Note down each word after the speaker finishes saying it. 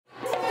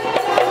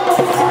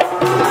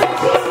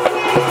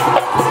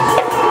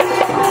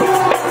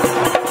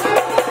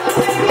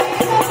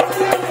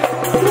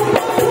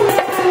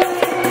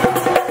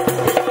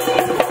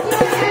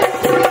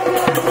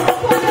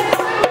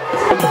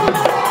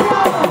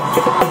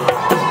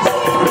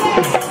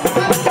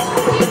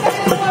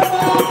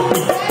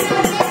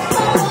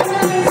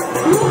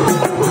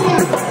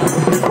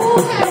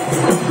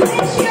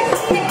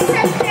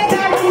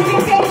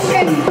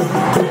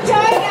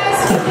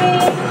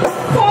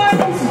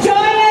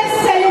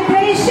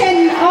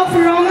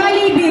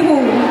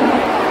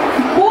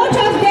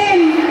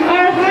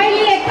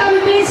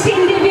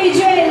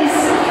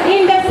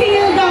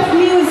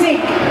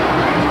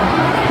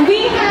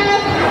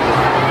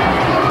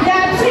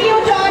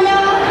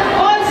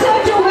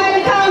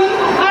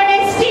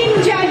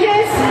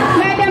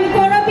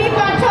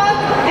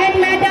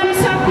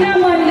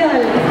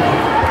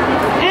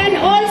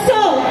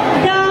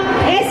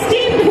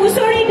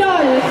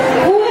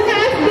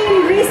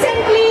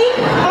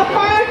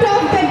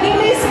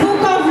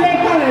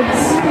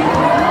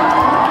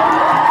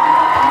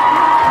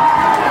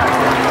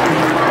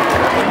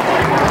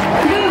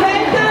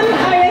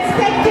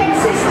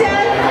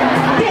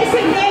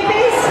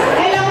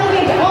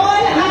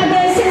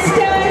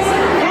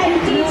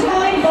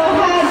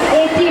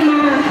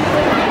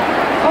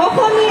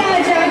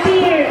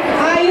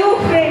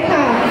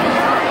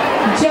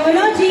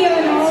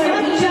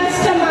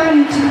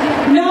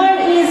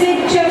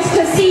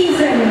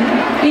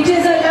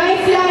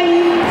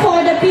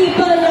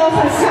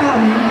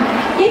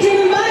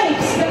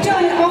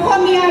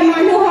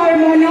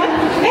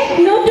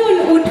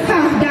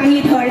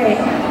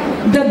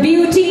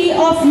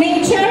of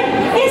nature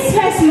is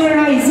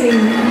mesmerizing.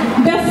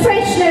 The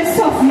freshness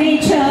of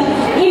nature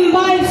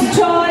imbibes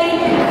joy,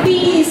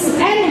 peace,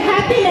 and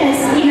happiness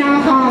in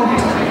our heart.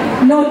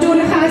 Notun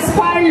has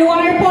par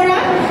loar pora,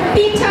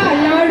 pitha,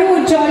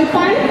 laru,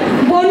 jolpan,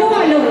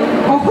 bonualo,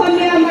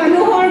 Ohomia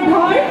manuhor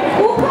ghor,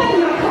 upan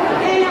makho,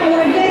 and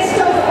our guest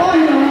of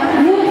honor,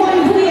 Mupon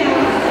Bhuya,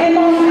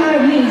 among our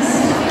midst.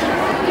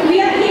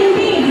 We are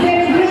indeed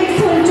very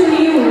grateful to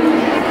you,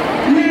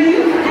 ma'am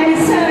and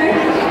sir,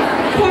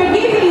 for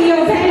giving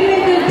your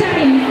valuable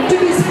time to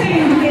be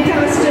spent with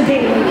us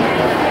today.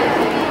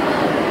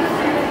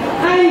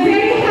 I am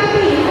very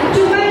happy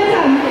to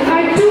welcome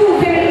our two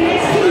very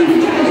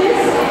esteemed judges,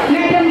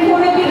 Madam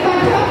Purabi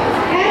Pathak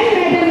and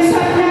Madam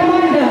Swapna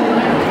Mandal,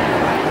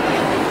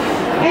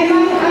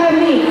 among our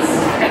midst.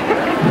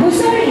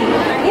 Husari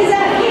is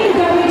an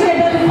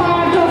indomitable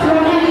part of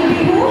Rohani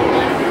Bihu.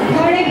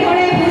 Ghore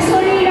ghore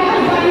Husari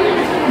Rahban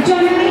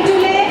Jonai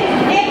Tule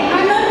ek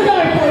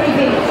anondor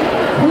poribesh.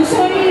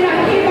 Husari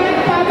Aashirwad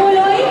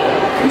paboloi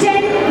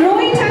jen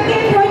roi thake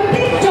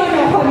prottekjon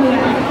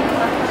Ohomia.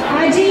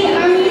 Aji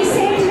ami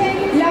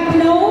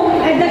Lucknow,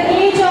 at the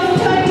age of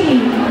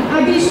 13,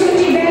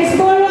 Abhishruti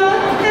Besbora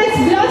has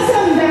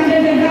blossomed under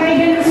the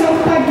guidance of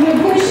Padma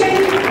Bhushan,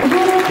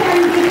 Guru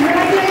Pandit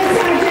Rajan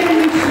Sarjan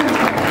Mishra.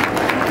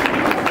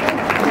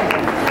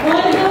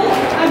 Although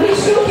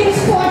Abhishruti's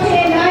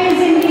forte lies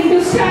in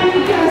Hindustani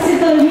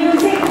classical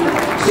music,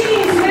 she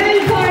is well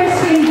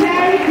versed in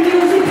varied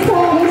music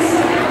forms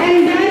and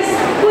thus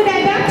could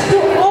adapt to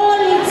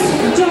all its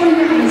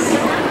genres.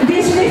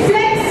 This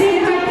reflects in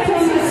her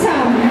from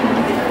Assam.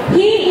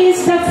 He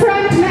is the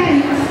frontman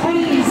on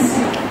this.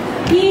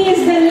 He is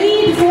the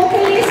lead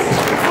vocalist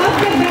of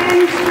the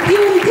band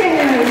Tune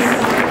Tellers.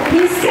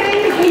 He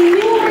sang in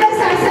numerous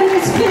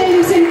Assamese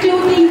films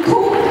including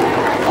Khub,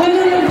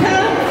 Anuruddha,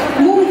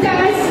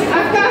 Mumtaz,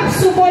 Akaf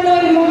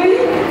Suboloi Mon,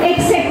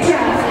 etc.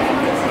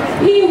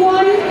 He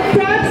won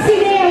Prab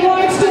Cine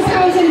Awards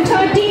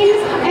 2013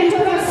 and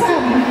for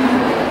Assam.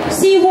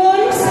 She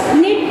owns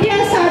Nitya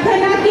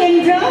Sadhana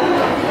Kendra,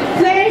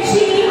 where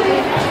she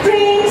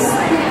trains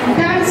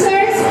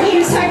dancers in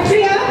Satri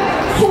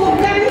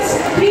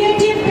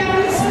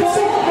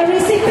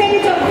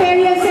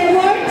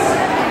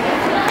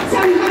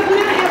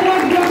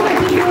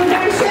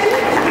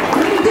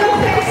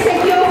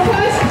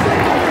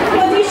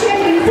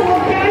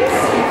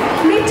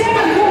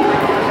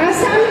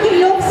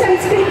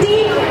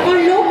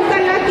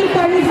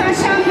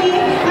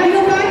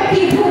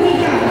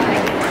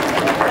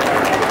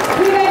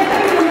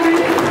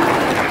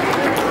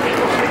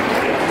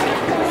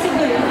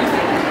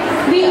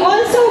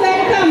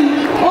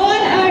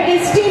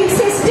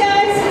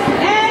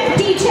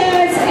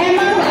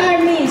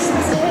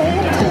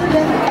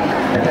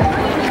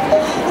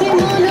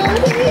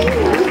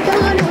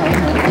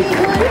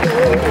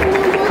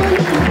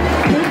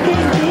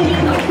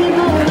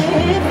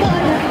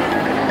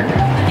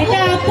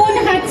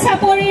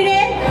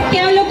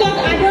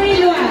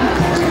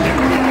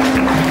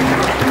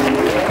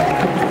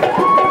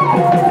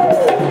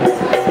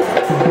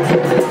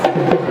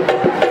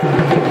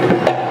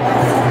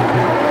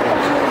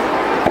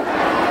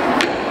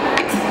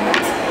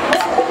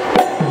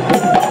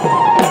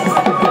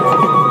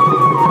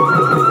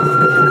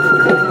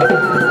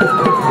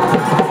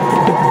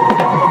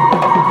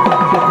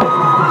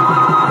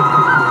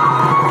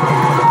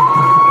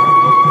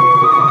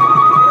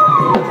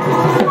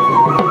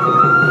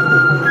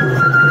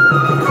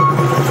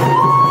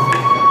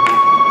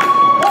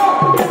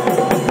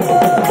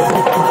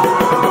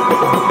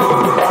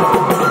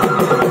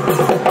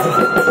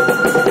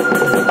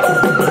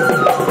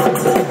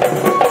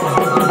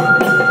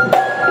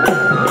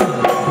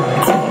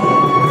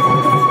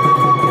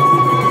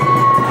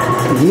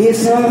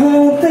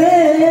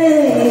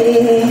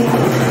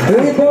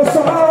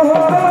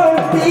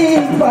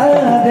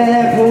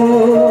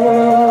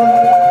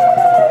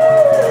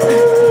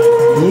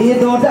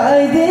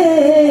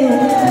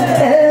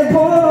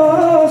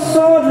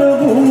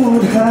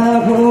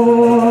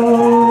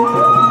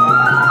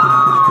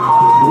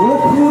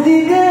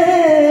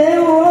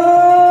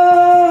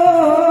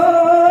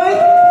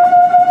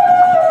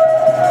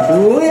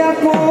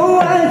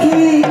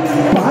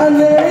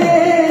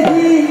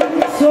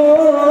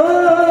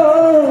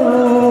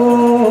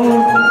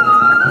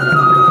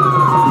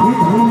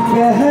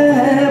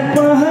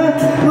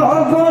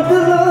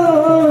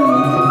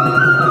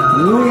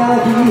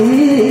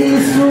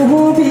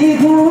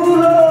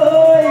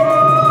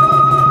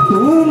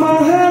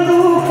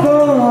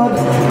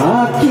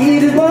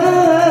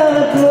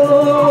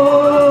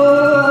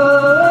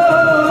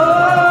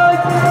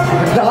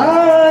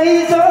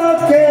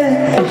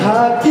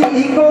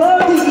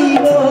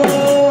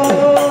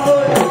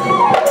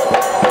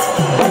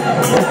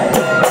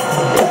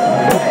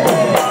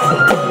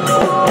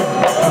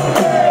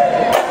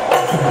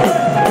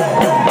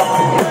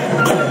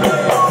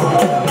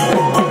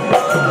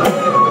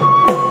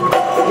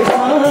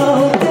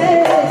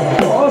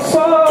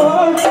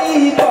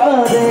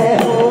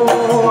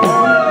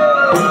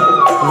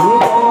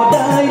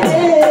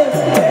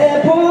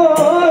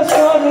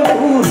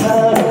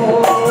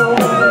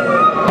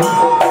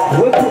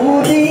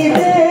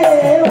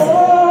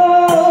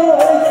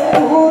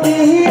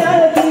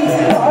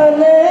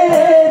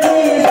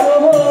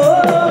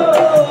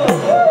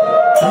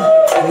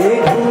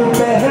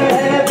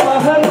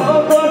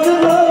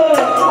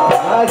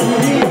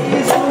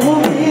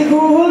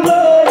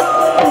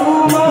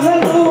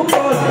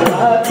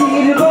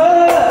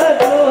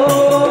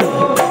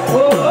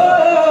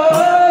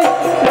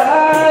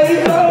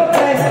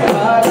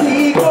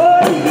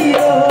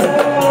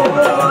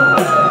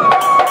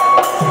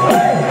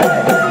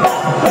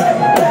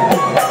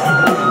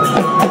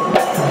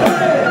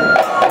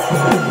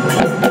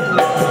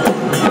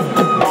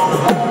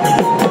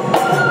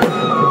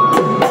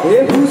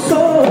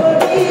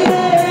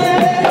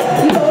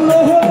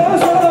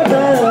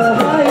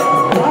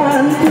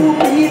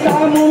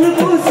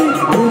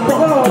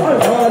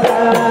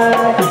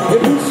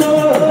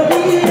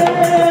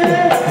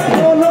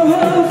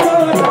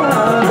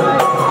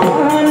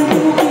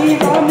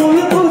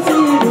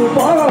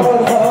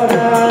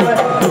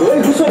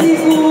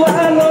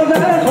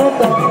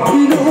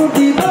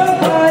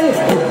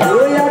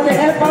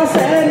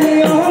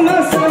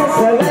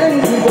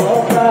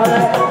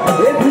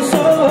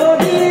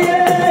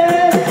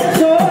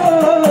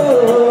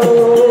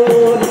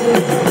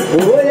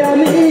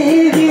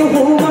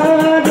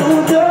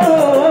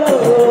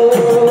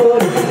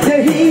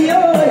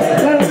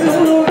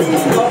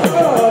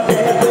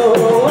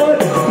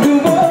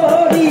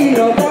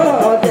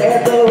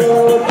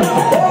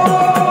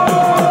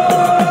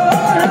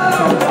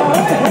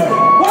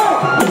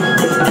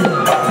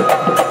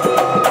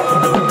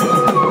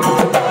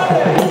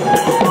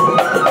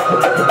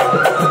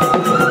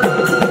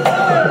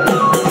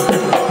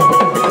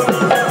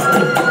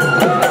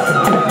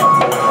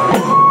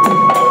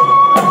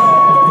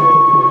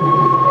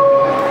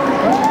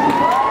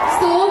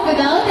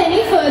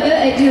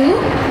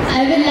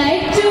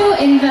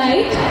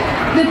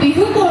the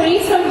Bihu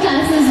Choris from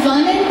classes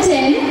 1 and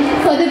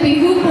 10 for the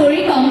Bihu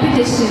Chori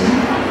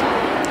competition.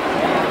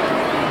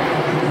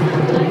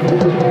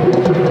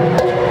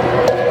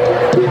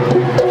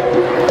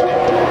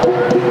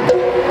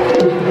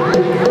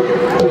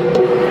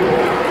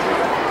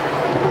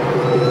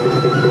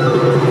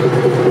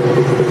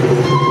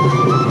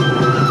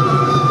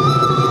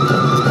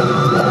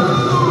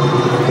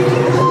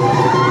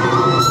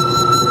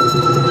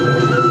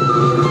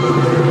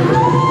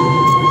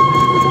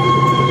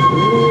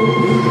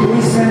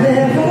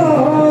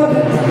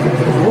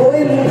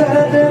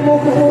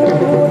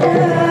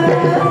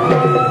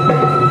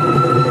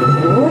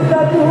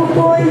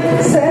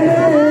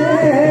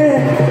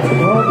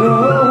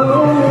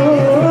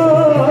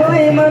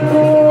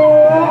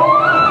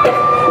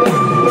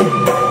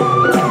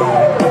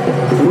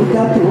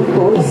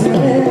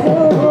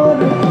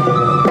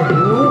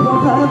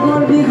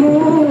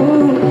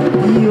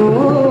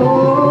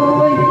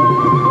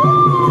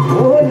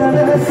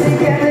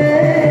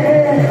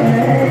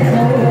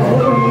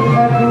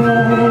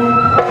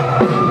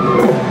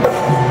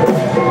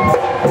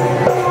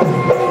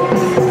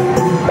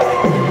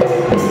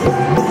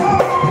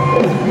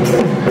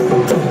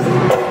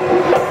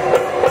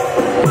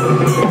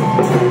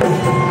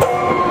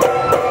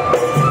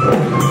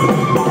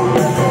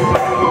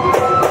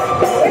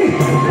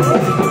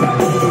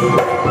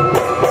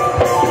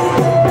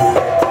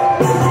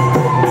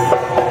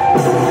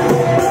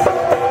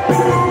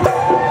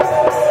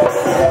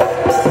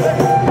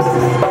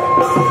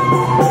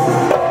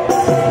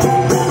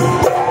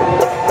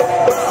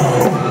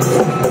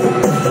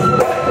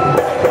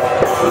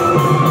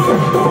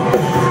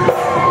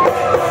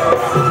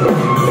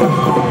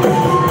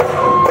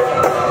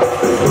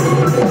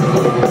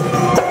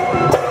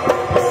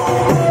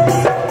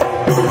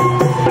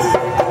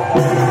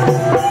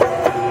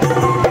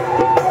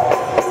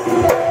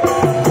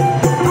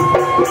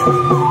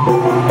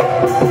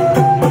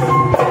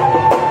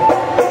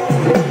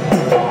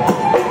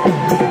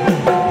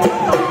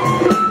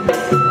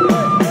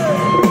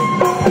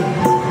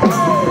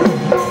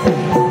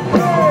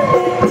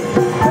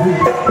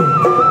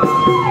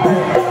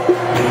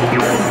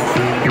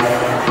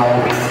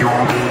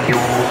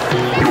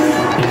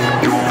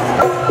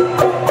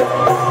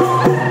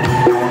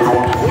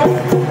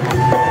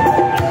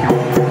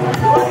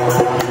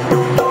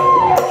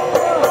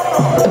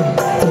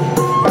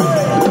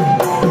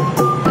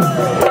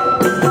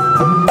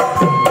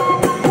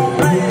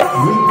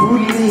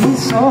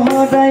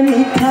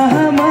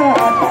 কথা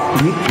মাত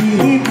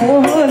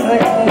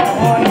দেখিবলৈ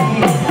মনি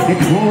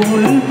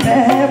ঢোল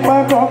পেঁপা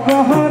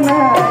গগনা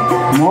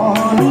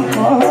মন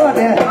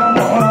কৰে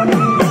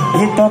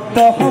আমনি তত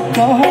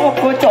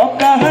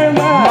টকাৰ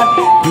মাত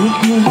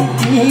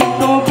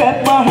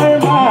পেঁপাৰ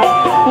মাত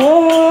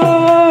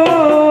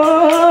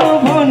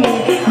ভনী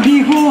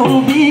বিহু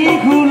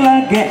বিহু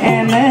লাগে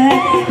এনে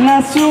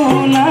নাচো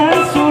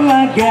নাচো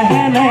লাগে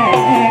এনে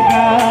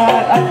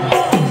গাত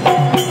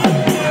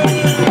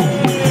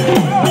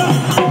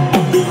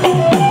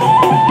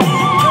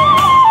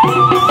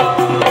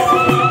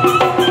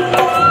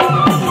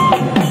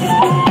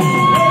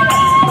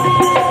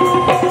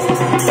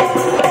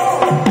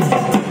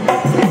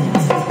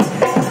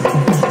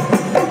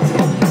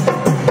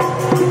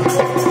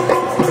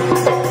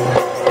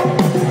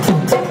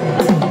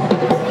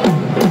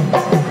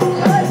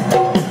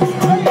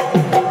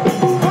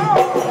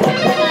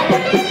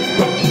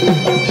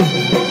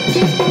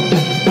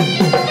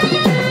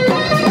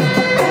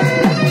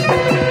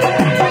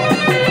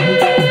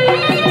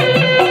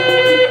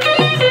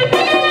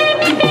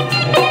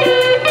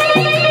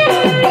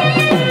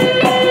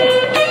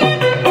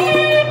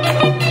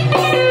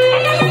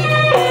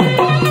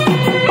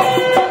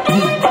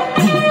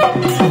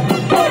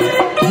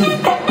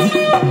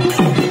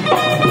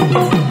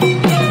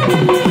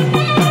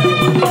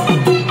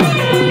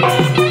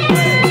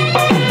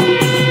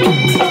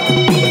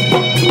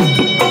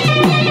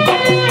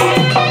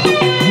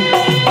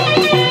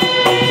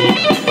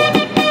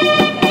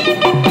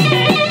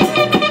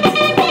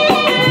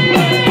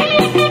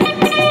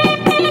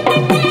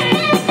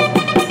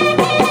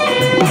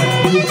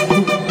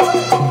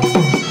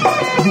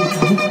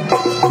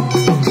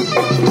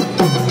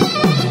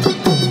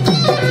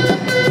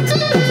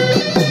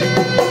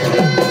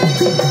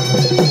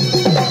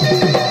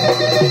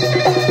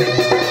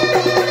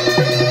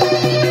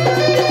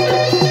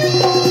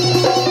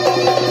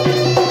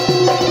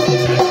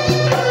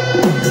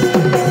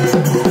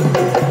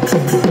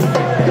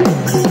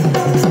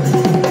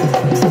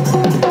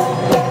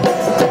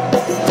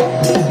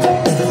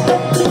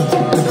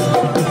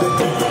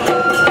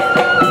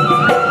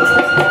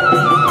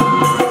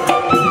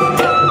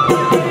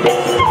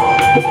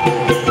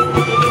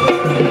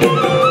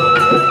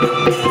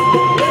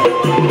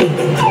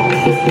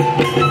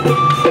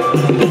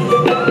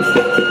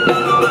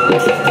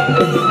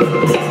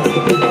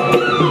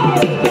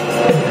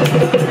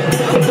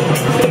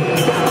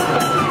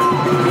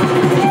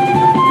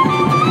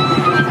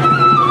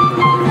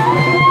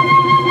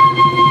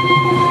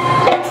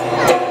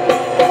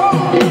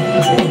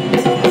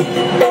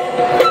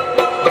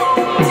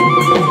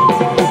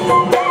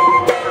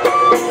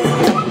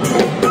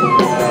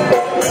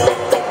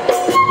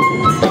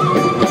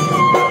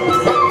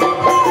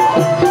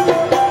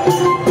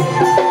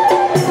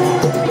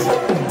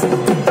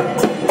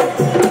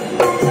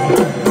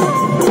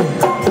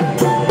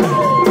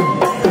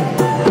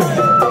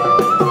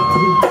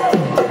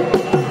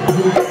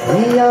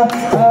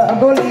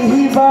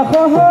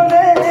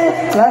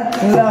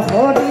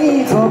লাহৰি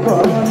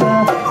গগনা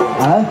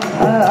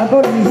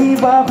আগলি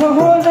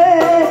বাহৰে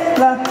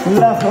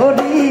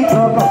লাহৰি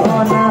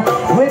গগনা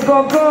ঐ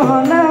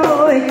গগনা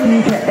ঐ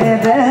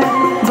কিহেৰে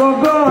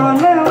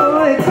গগনা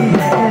ঐ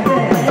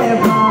কিহেৰে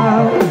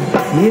ভাও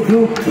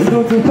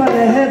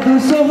দুফালে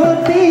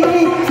দুচহতি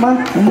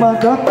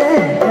মাজতে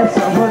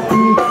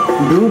এচহতি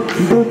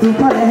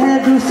দুফালে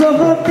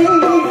দুচহতি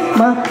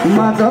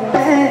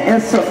মাজতে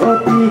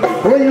এচহতি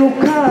ঐ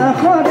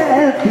উশাহৰে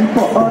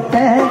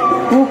টিপতে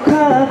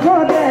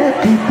উশাহৰে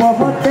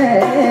টিপতে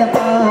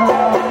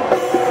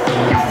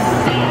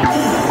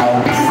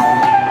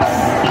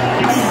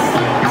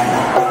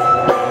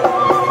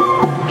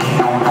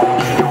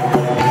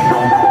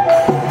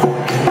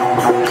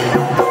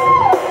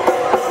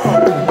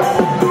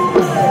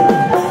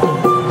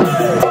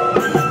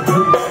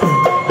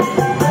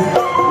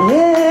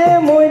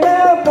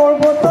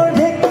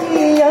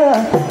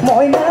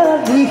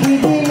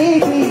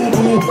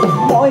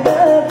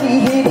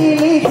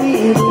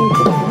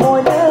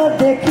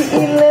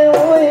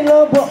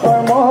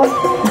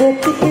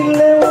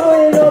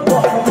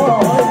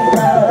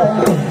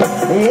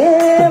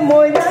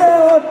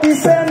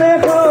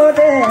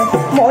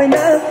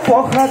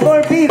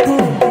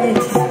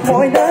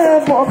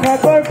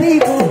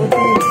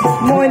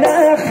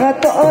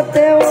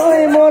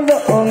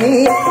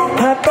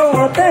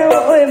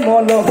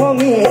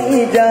মলভঙি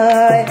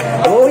যায়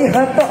ঐ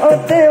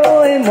হাততে ঐ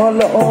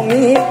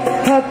মলঙি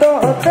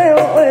হাততে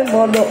ঐ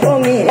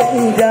মলঙি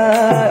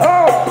যায়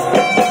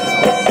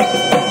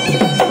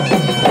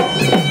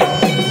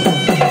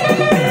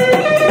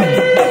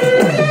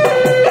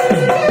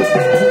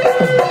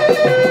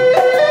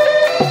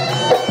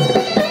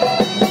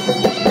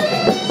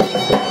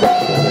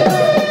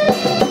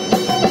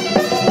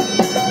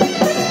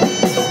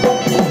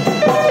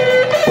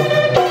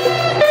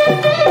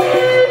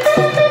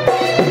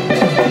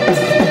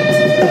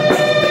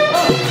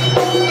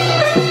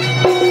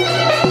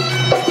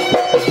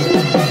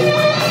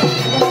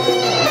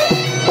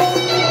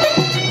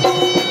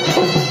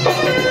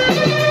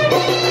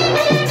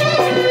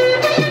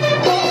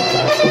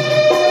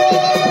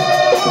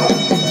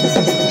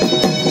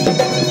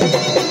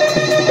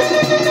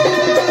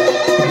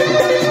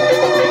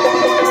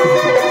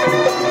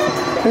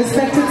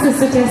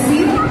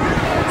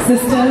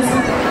sisters,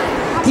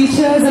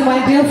 teachers, and my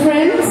dear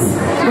friends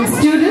and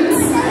students.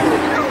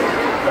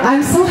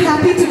 I'm so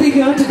happy to be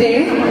here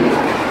today.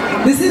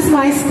 This is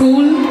my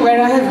school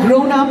where I have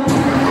grown up,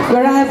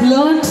 where I have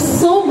learned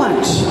so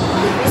much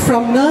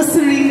from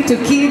nursery to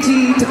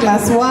KG to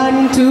class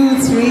 1, 2,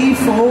 3,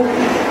 4.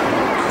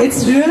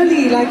 It's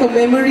really like a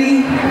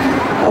memory,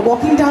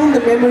 walking down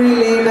the memory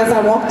lane as I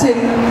walked in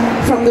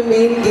from the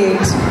main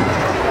gate.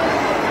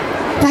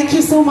 Thank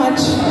you so much,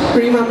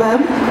 Rima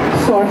ma'am,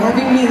 for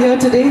having me here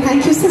today.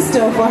 Thank you,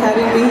 sister, for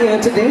having me here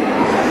today.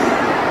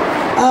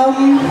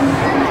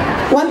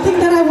 One thing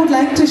that I would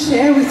like to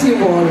share with you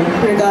all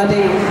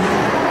regarding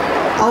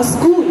our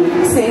school,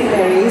 St.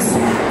 Mary's,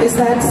 is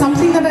that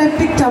something that I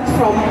picked up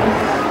from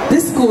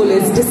this school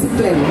is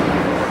discipline.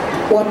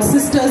 What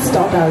sisters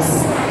taught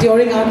us.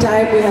 During our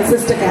time, we had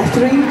Sister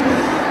Catherine.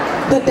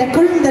 The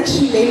decorum that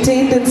she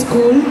maintained in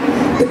school,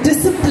 the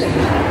discipline,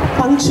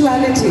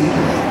 punctuality,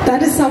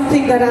 that is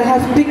something that I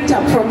have picked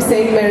up from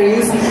St.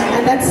 Mary's,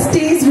 and that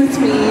stays with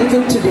me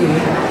even today.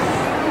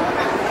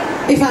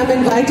 If I'm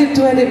invited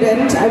to an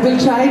event, I will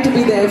try to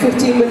be there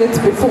 15 minutes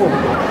before.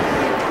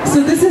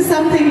 So this is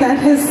something that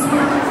has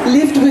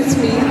lived with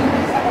me,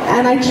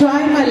 and I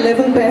try my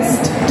level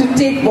best to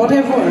take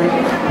whatever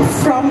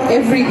from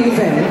every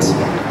event.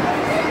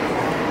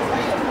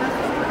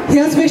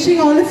 Here's wishing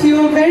all of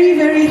you a very,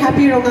 very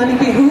happy Rongani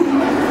Bihu.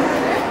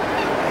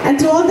 And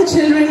to all the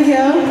children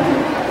here,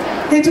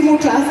 hey to more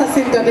class,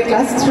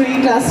 class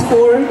 3, class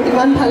 4,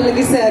 I'm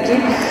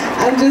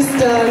just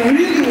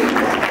really,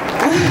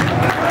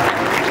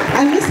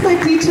 I miss my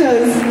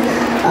teachers.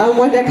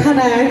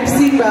 I've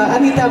seen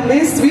Anita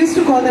Miss, we used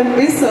to call them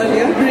Miss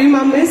earlier.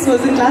 Rima Miss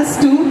was in class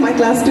 2, my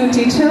class 2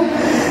 teacher.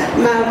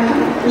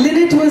 Ma'am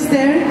Lynette was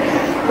there.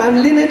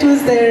 Ma'am Lynette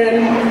was there,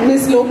 and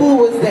Miss Lobo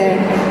was there.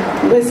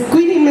 Miss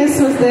Queenie Miss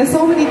was there.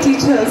 So many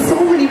teachers, so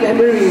many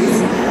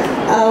memories.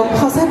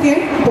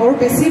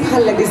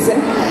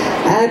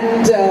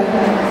 And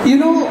you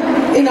know,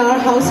 in our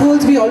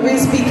households we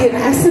always speak in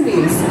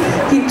Assamese.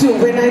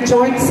 When I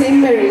joined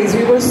St. Mary's,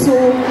 we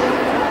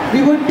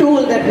were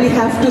told that we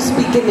have to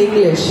speak in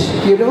English,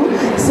 you know.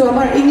 So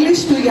our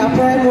English to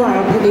yaprai mo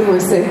arambhoni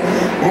hoise,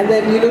 and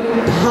then, you know,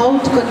 how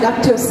to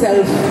conduct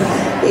yourself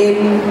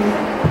in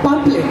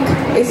public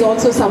is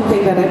also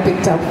something that I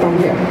picked up from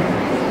here.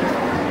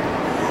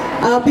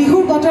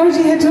 Bihu Batar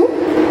jihetu.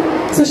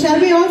 So shall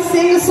we all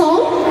sing a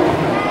song?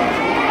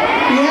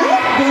 Yeah,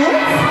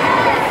 girls?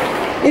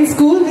 In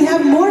school we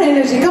have more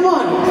energy. Come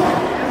on.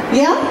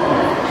 Yeah?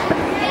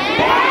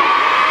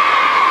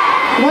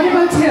 What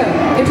about here?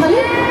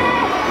 Ephale?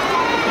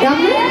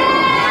 Gamle?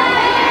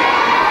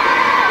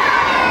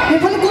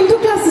 Ephale kuntu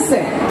class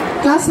ase?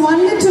 Class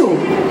 1 and 2?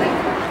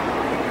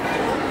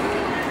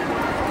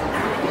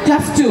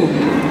 Class 2.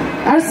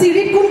 Our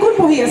seated kun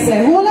pohi ase?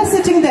 Who all are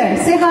sitting there?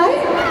 Say hi.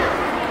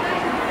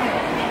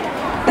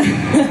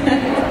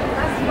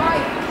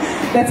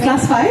 That's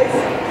class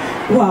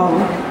 5? Wow.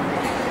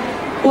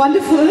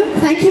 Wonderful.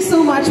 Thank you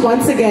so much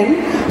once again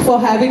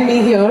for having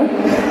me here.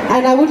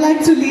 And I would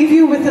like to leave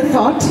you with a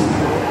thought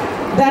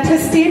that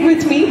has stayed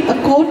with me, a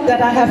quote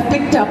that I have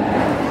picked up,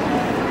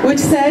 which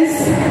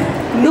says,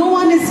 "No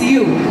one is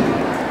you,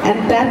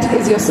 and that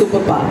is your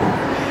superpower."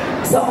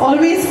 So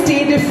always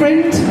stay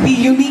different, be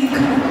unique,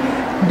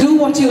 do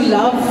what you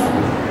love,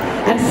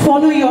 and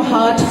follow your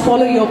heart,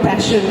 follow your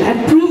passion,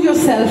 and prove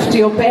yourself to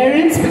your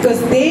parents,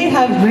 because they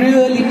have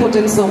really put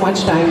in so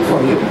much time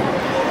for you.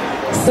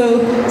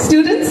 So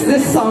students,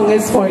 this song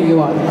is for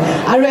you all.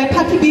 Aru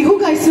ephaki bihu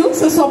gaisu,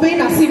 so sobe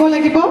nachibo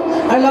lagibo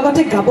aru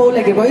logote gabo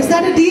lagibo. Is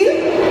that a deal?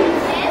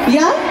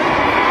 Yeah?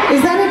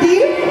 Is that a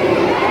deal?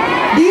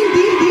 Deal.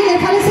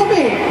 Ephale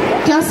sobe.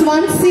 Class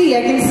 1C, I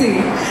can see.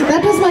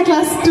 That was my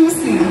class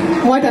 2C.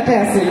 Moi tate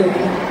asilu.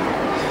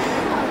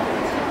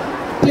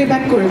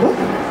 Playback koribo.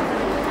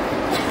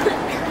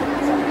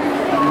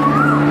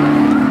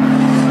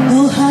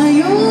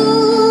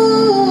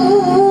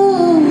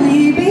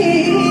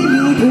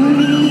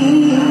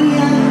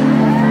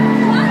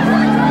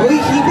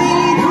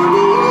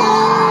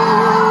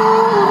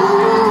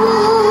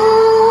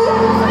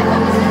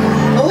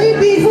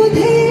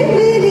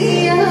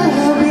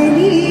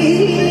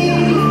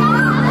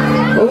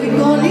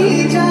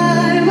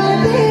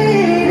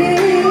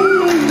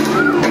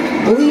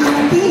 We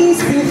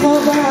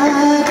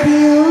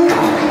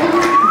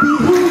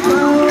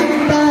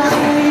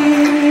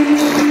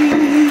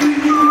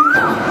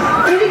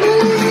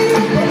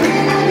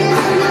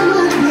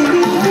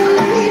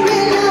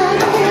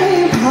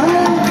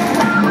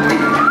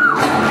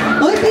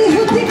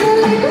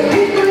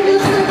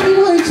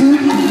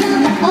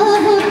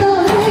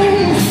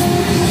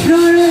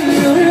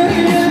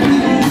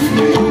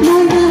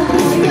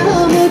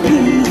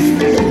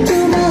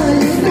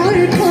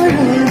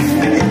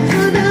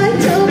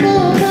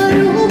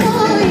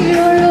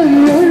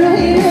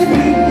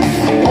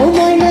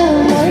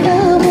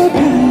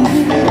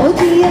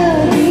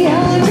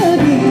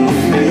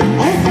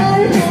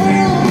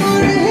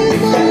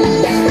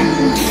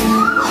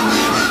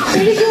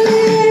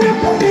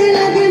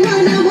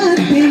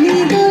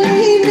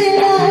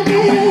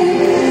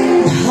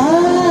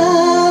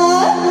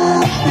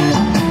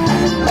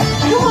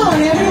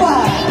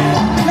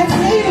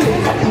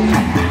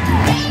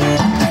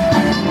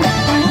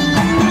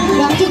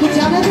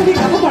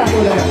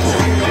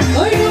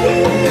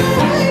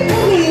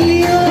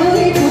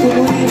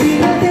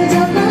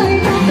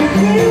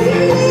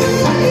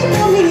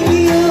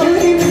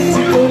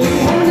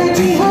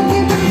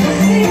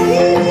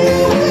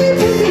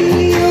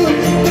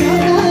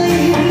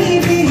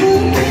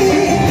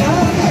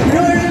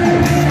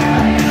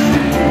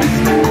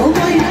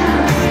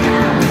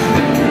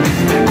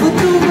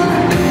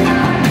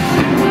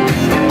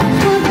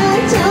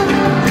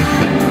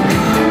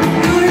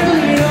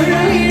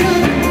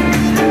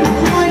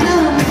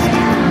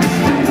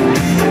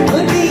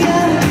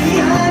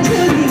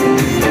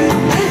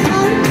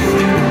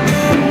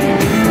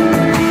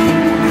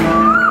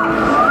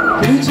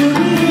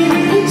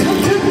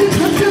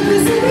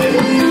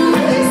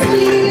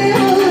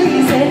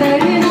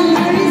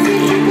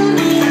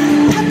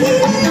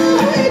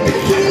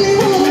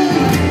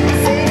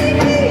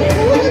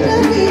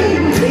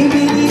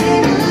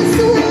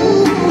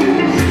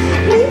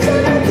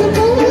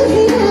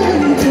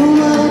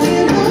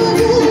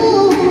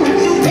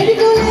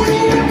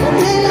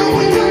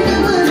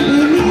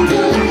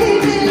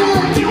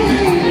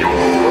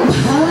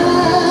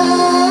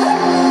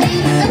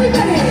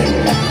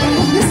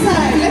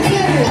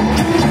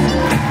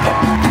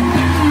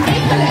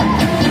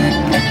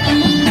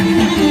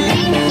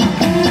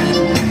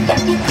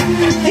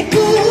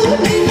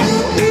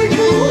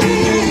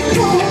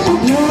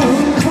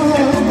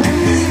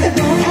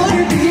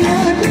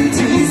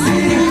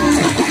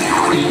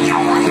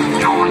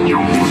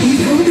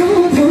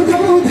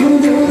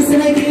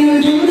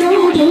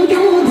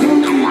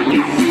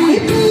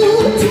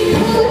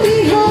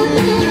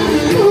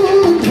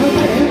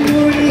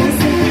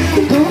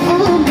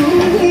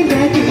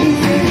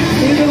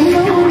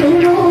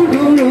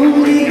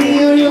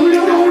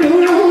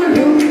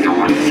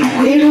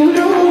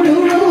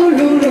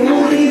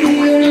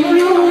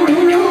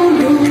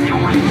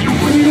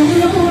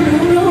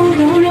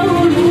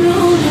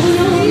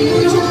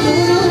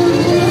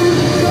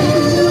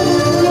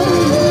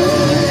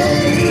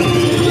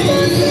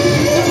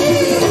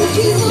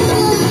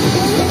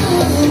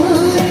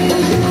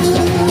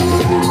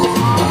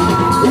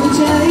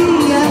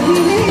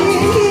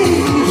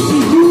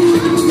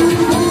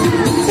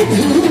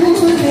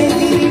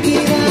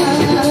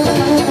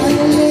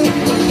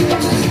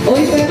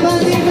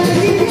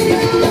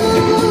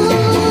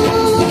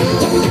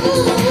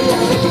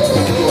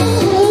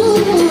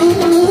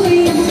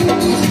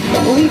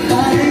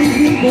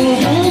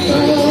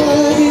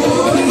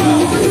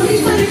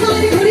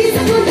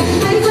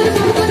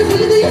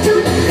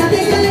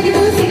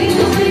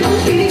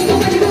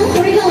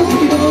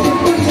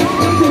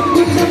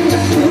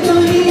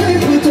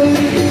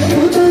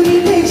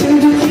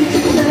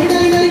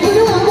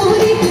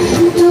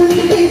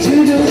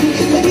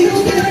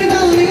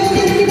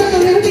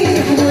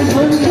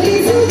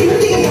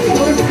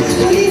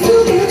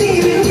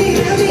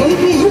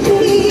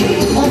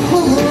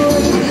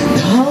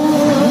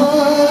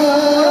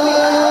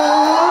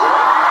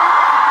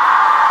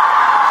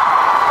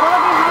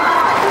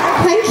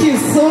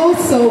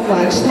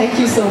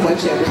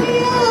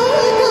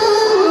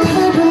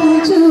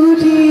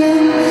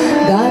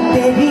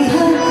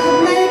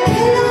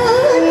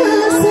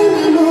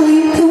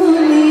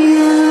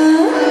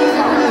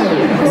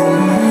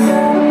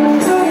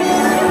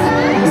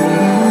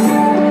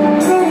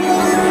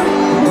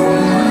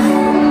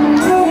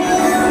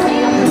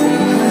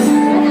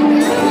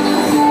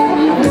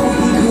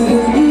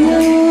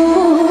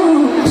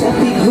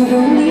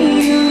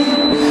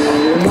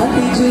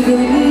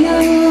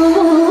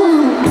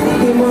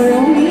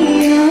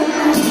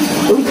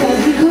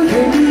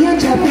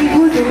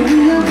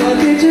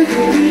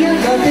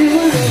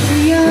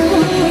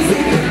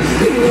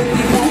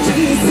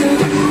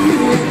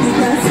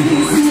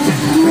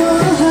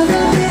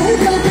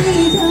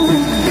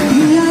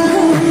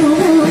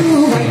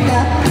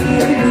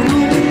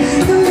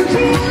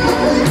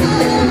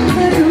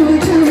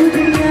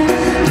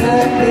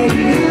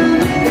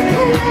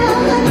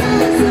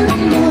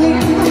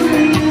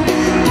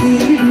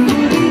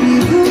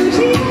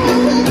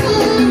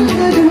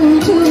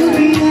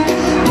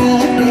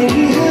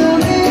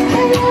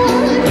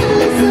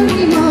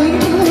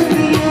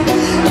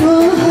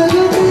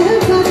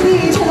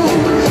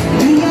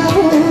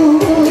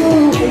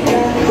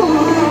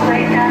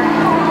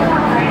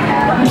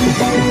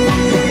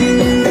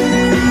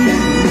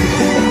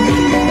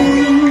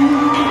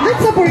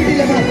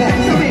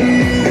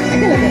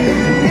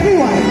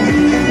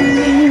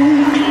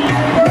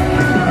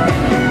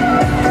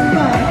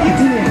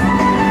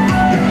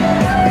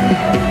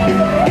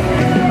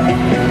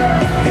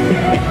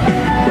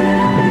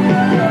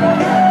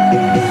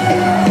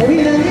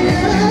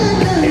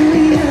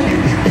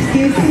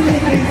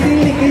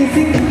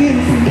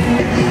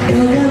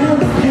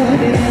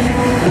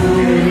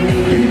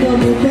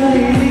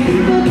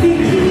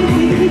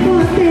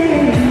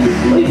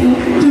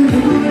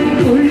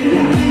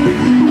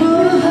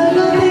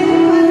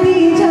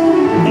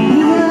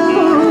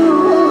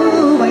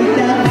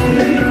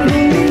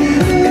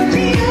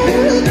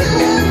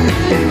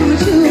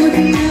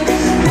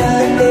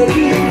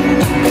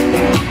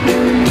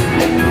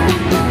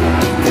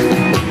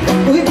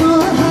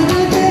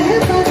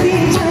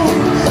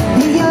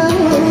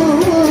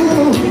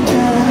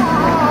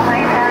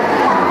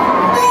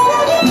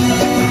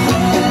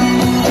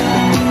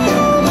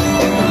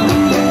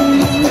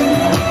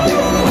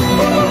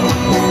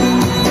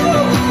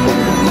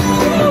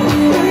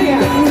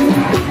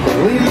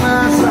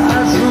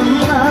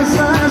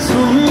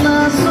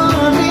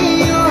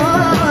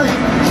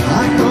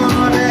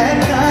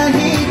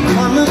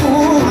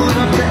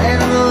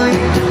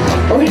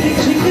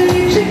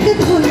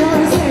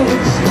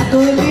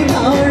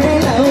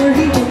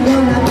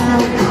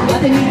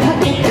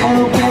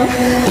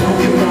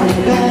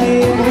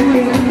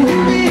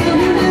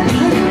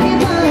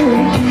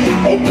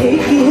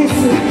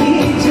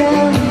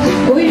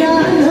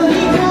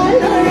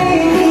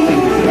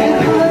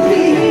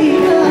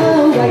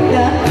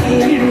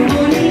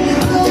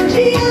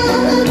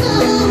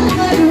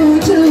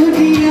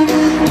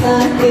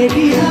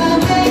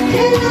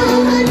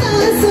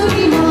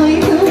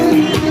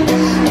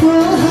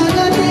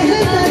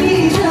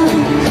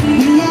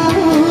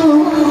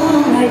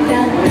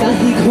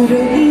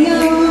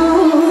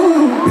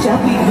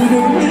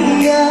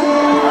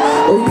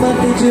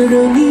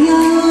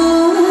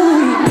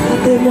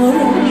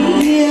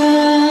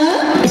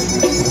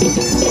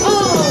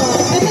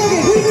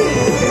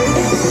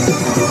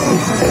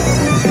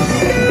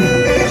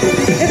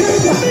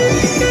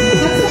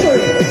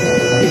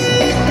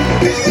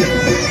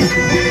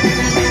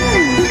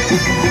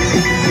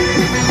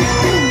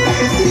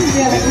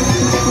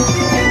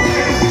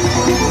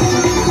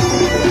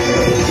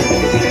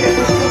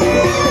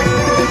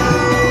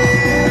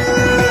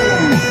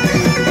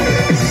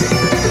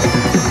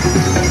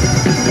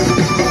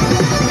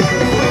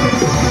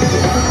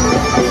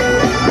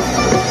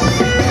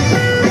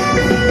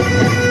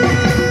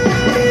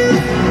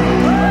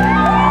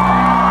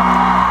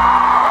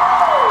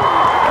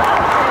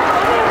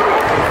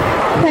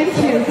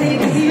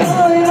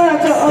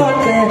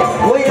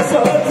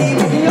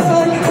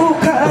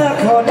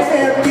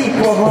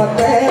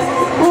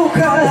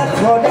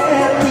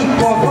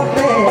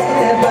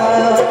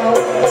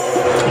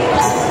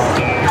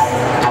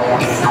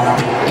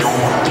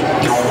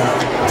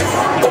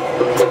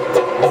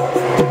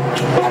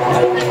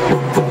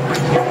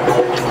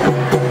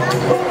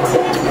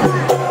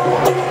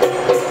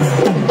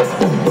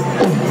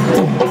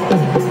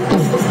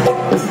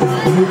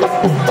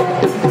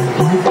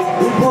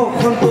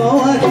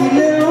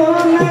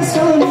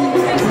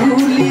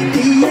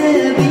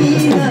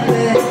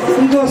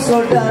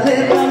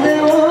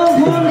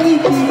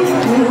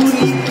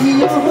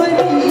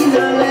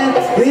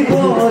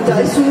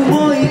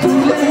sumoi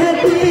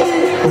Guwahati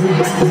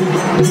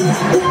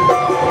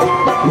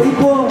oi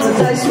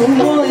bojai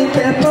sumoi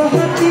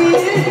Pepahati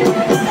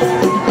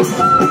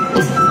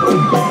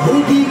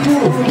oi bihu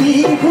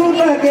bihu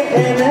lage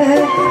ene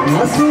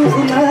nasu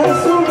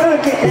nasu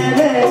lage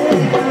ene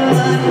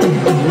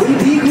oi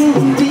bihu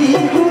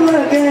bihu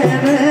lage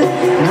ene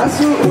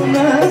nasu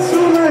nasu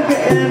lage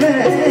ene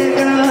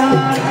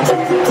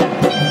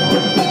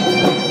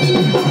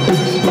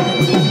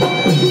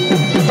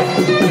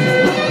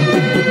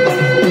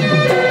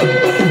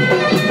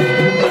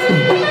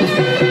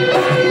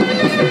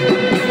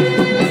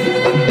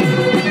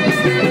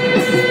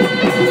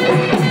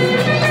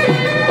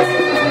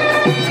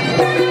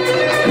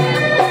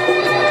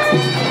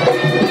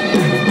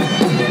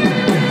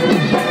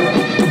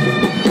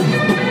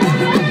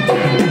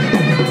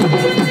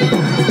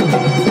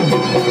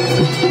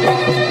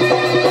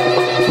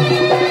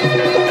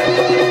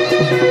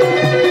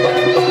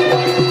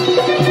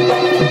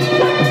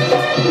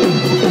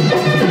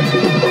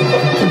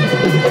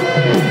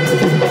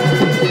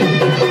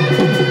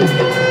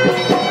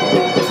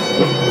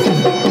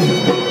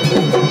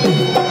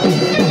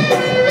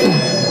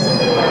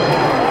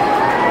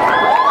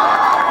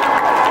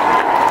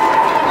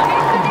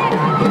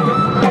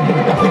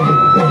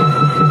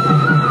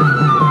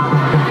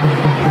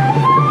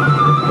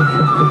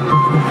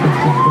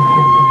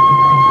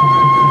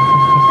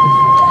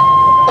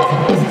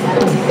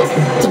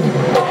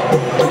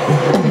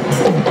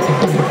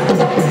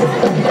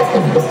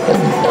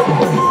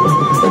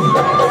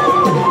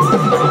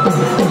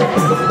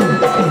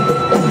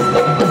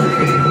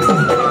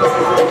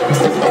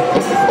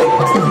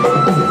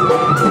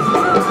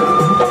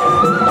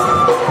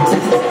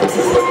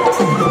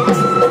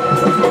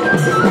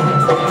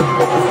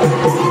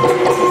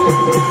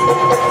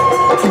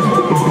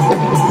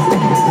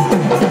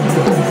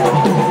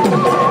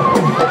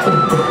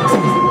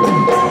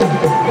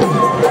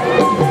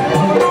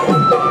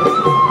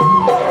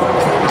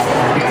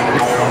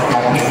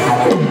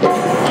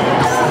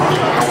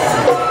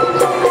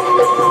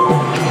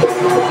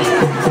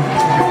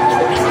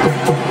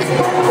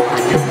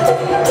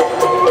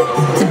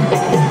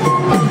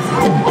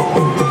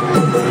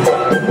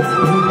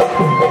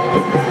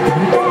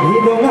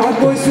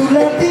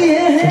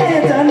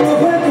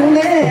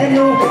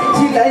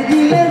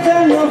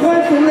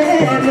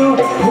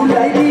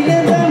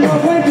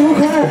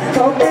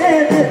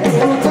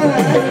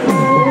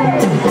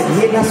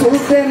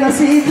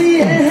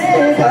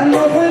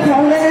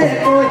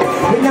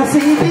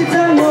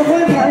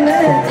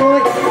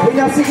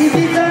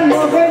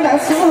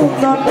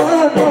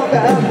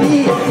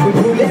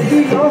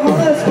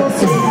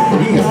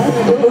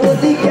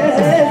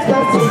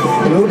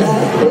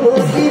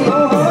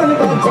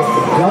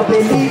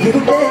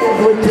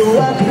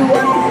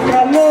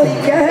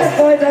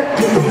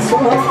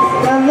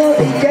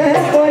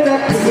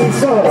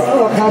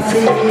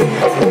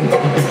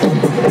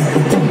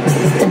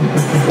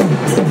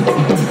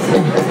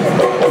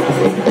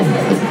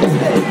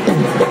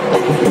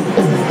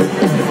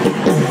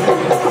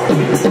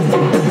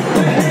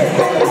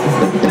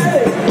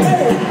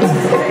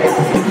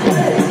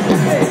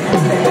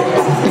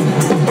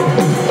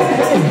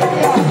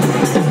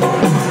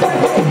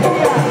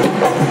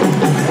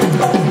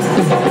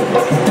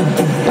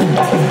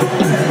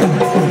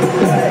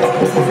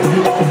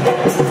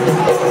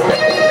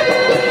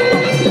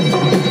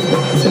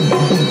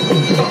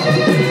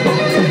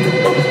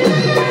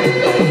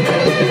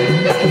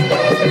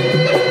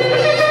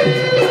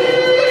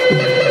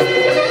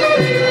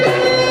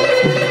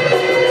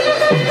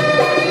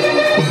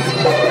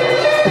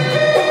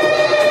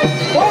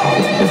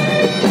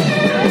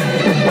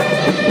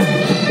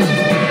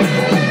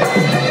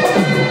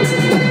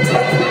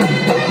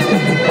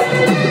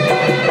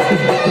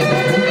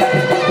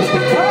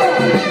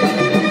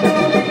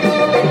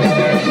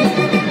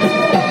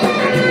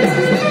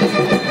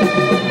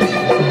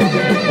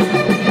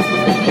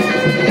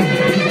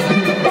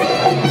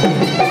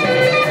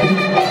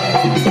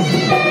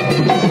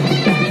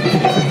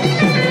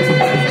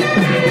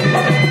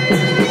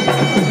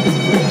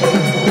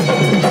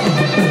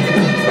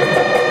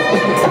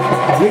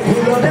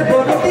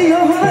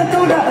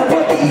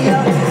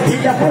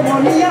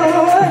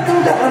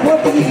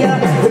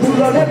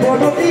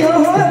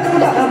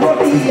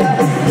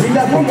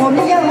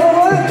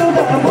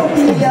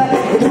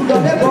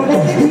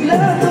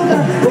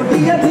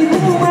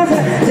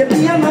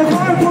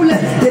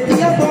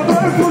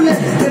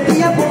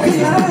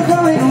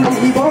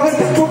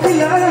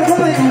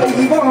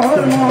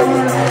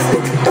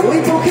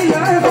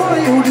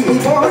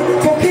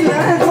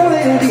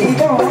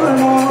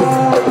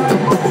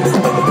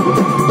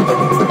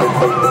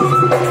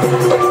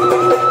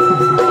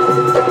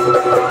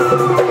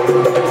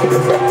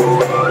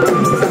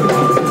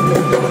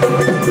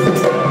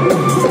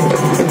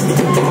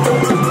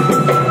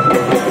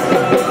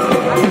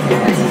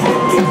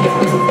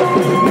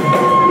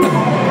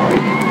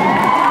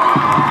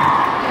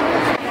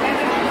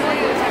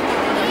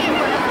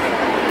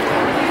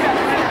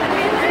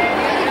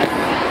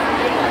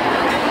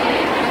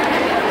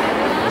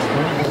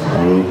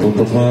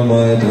প্ৰথমে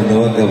মই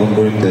ধন্যবাদ জ্ঞাপন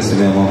কৰিম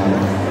তেজীমামক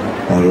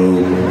আৰু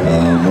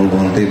মোৰ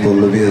ভণ্টি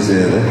পল্লৱী আছে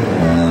ইয়াতে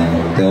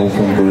তেওঁ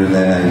ফোন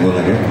কৰিলে আহিব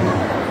লাগে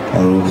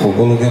আৰু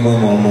সকলোকে মই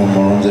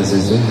মৰম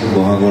যাচিছোঁ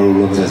বহাগৰ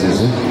উলগ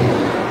যাচিছোঁ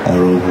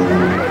আৰু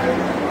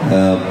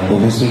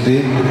ভৱিষ্যতে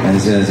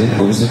আহিছে আজি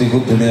ভৱিষ্যতে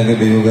খুব ধুনীয়াকৈ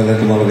বিহু গালে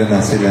তোমালোকে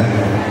নাচিলা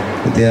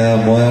এতিয়া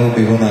মই আৰু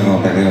বিহু নাগাওঁ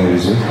তাকে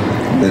ভাবিছোঁ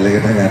বেলেগ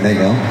এটা গানেই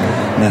গাওঁ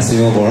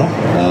নাচিব পৰা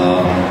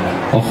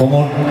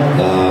অসমৰ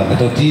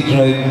এটা টি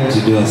ট্ৰাইব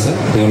যিটো আছে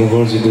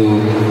তেওঁলোকৰ যিটো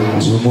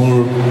ঝুমুৰ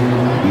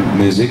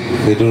মিউজিক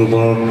সেইটোৰ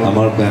ওপৰত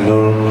আমাৰ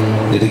বেণ্ডৰ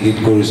এটি গীত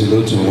কৰিছিলোঁ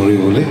ঝুমুৰি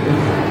বুলি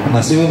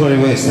নাচিব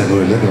পাৰিবা ইচ্ছা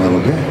কৰিলে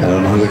তোমালোকে আৰু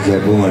নহ'লে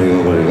ক্লেপো মাৰিব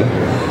পাৰিবা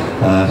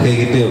সেই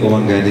গীতটি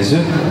অকণমান গাই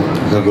দিছোঁ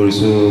আশা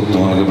কৰিছোঁ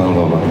তোমালোকে ভাল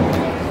পাবা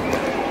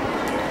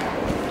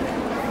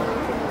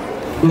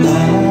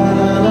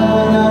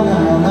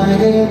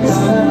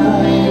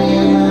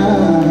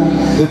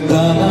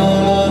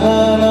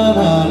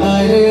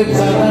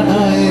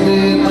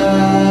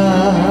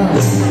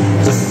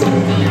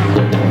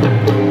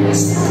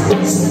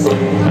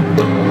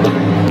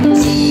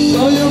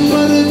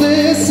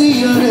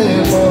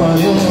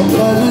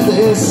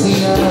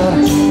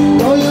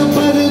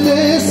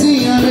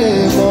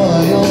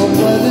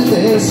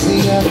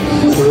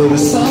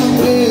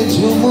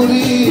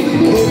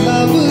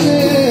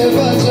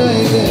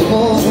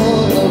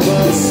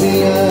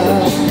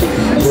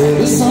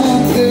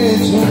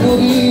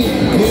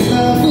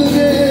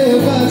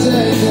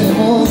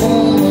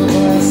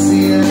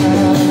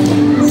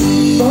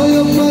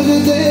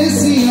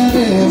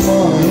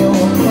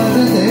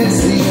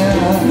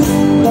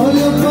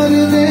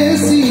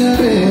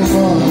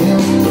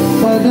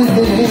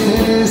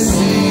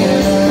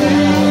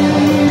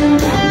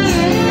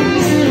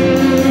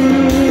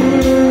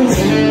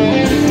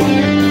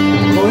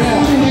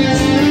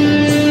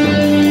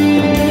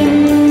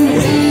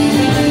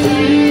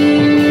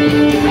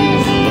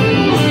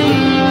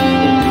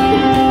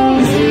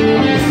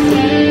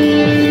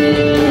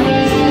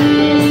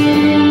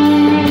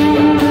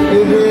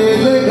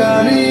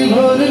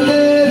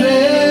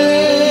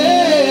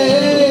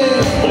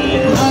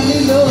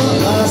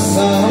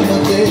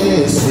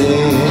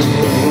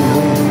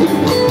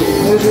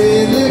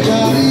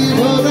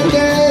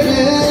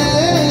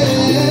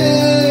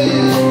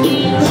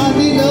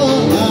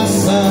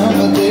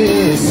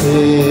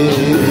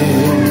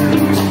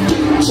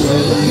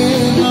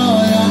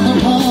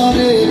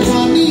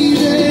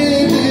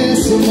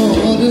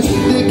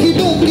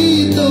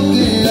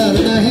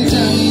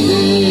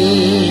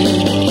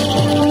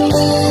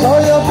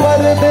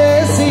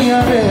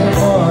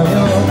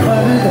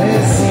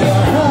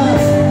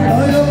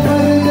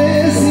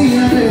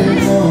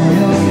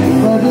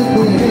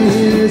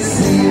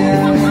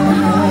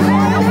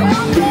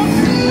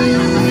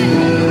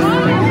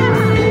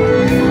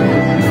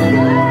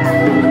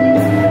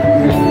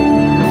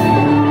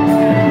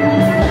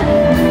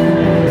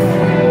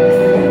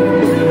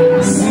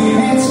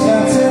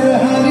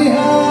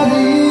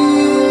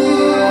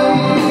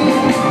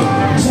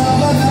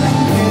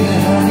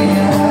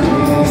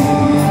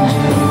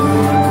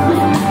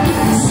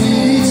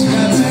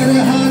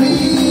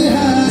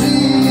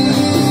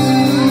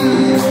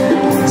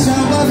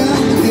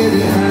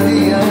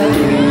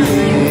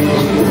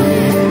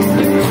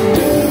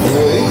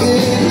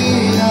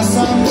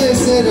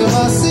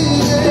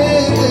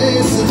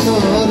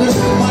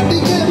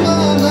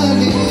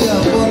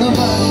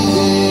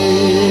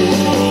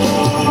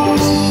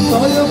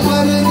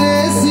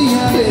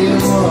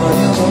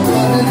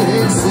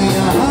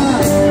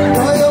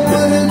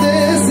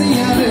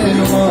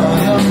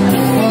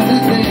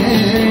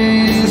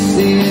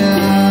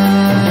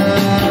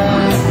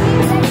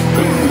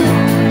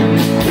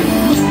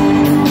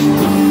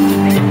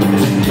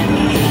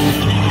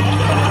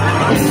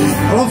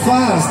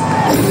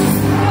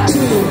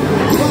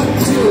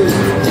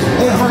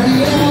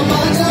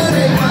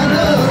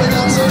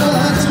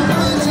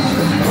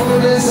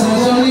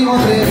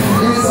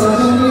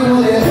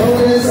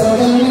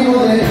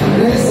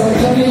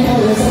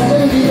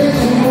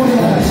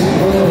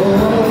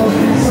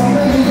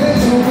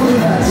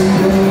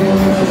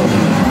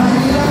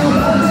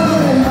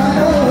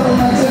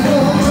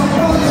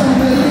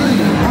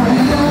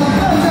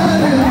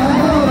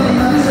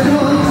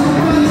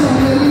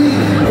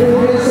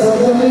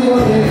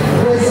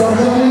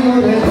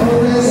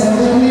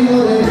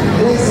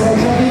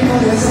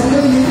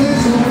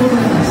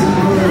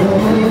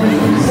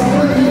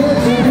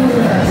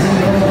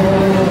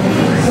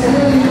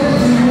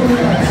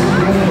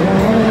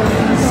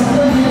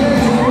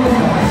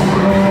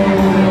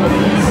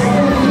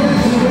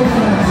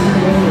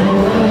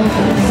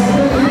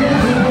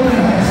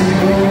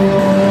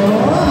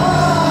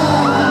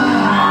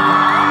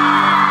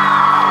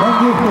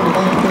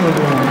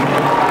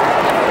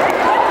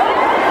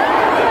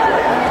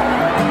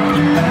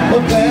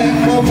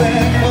Bango,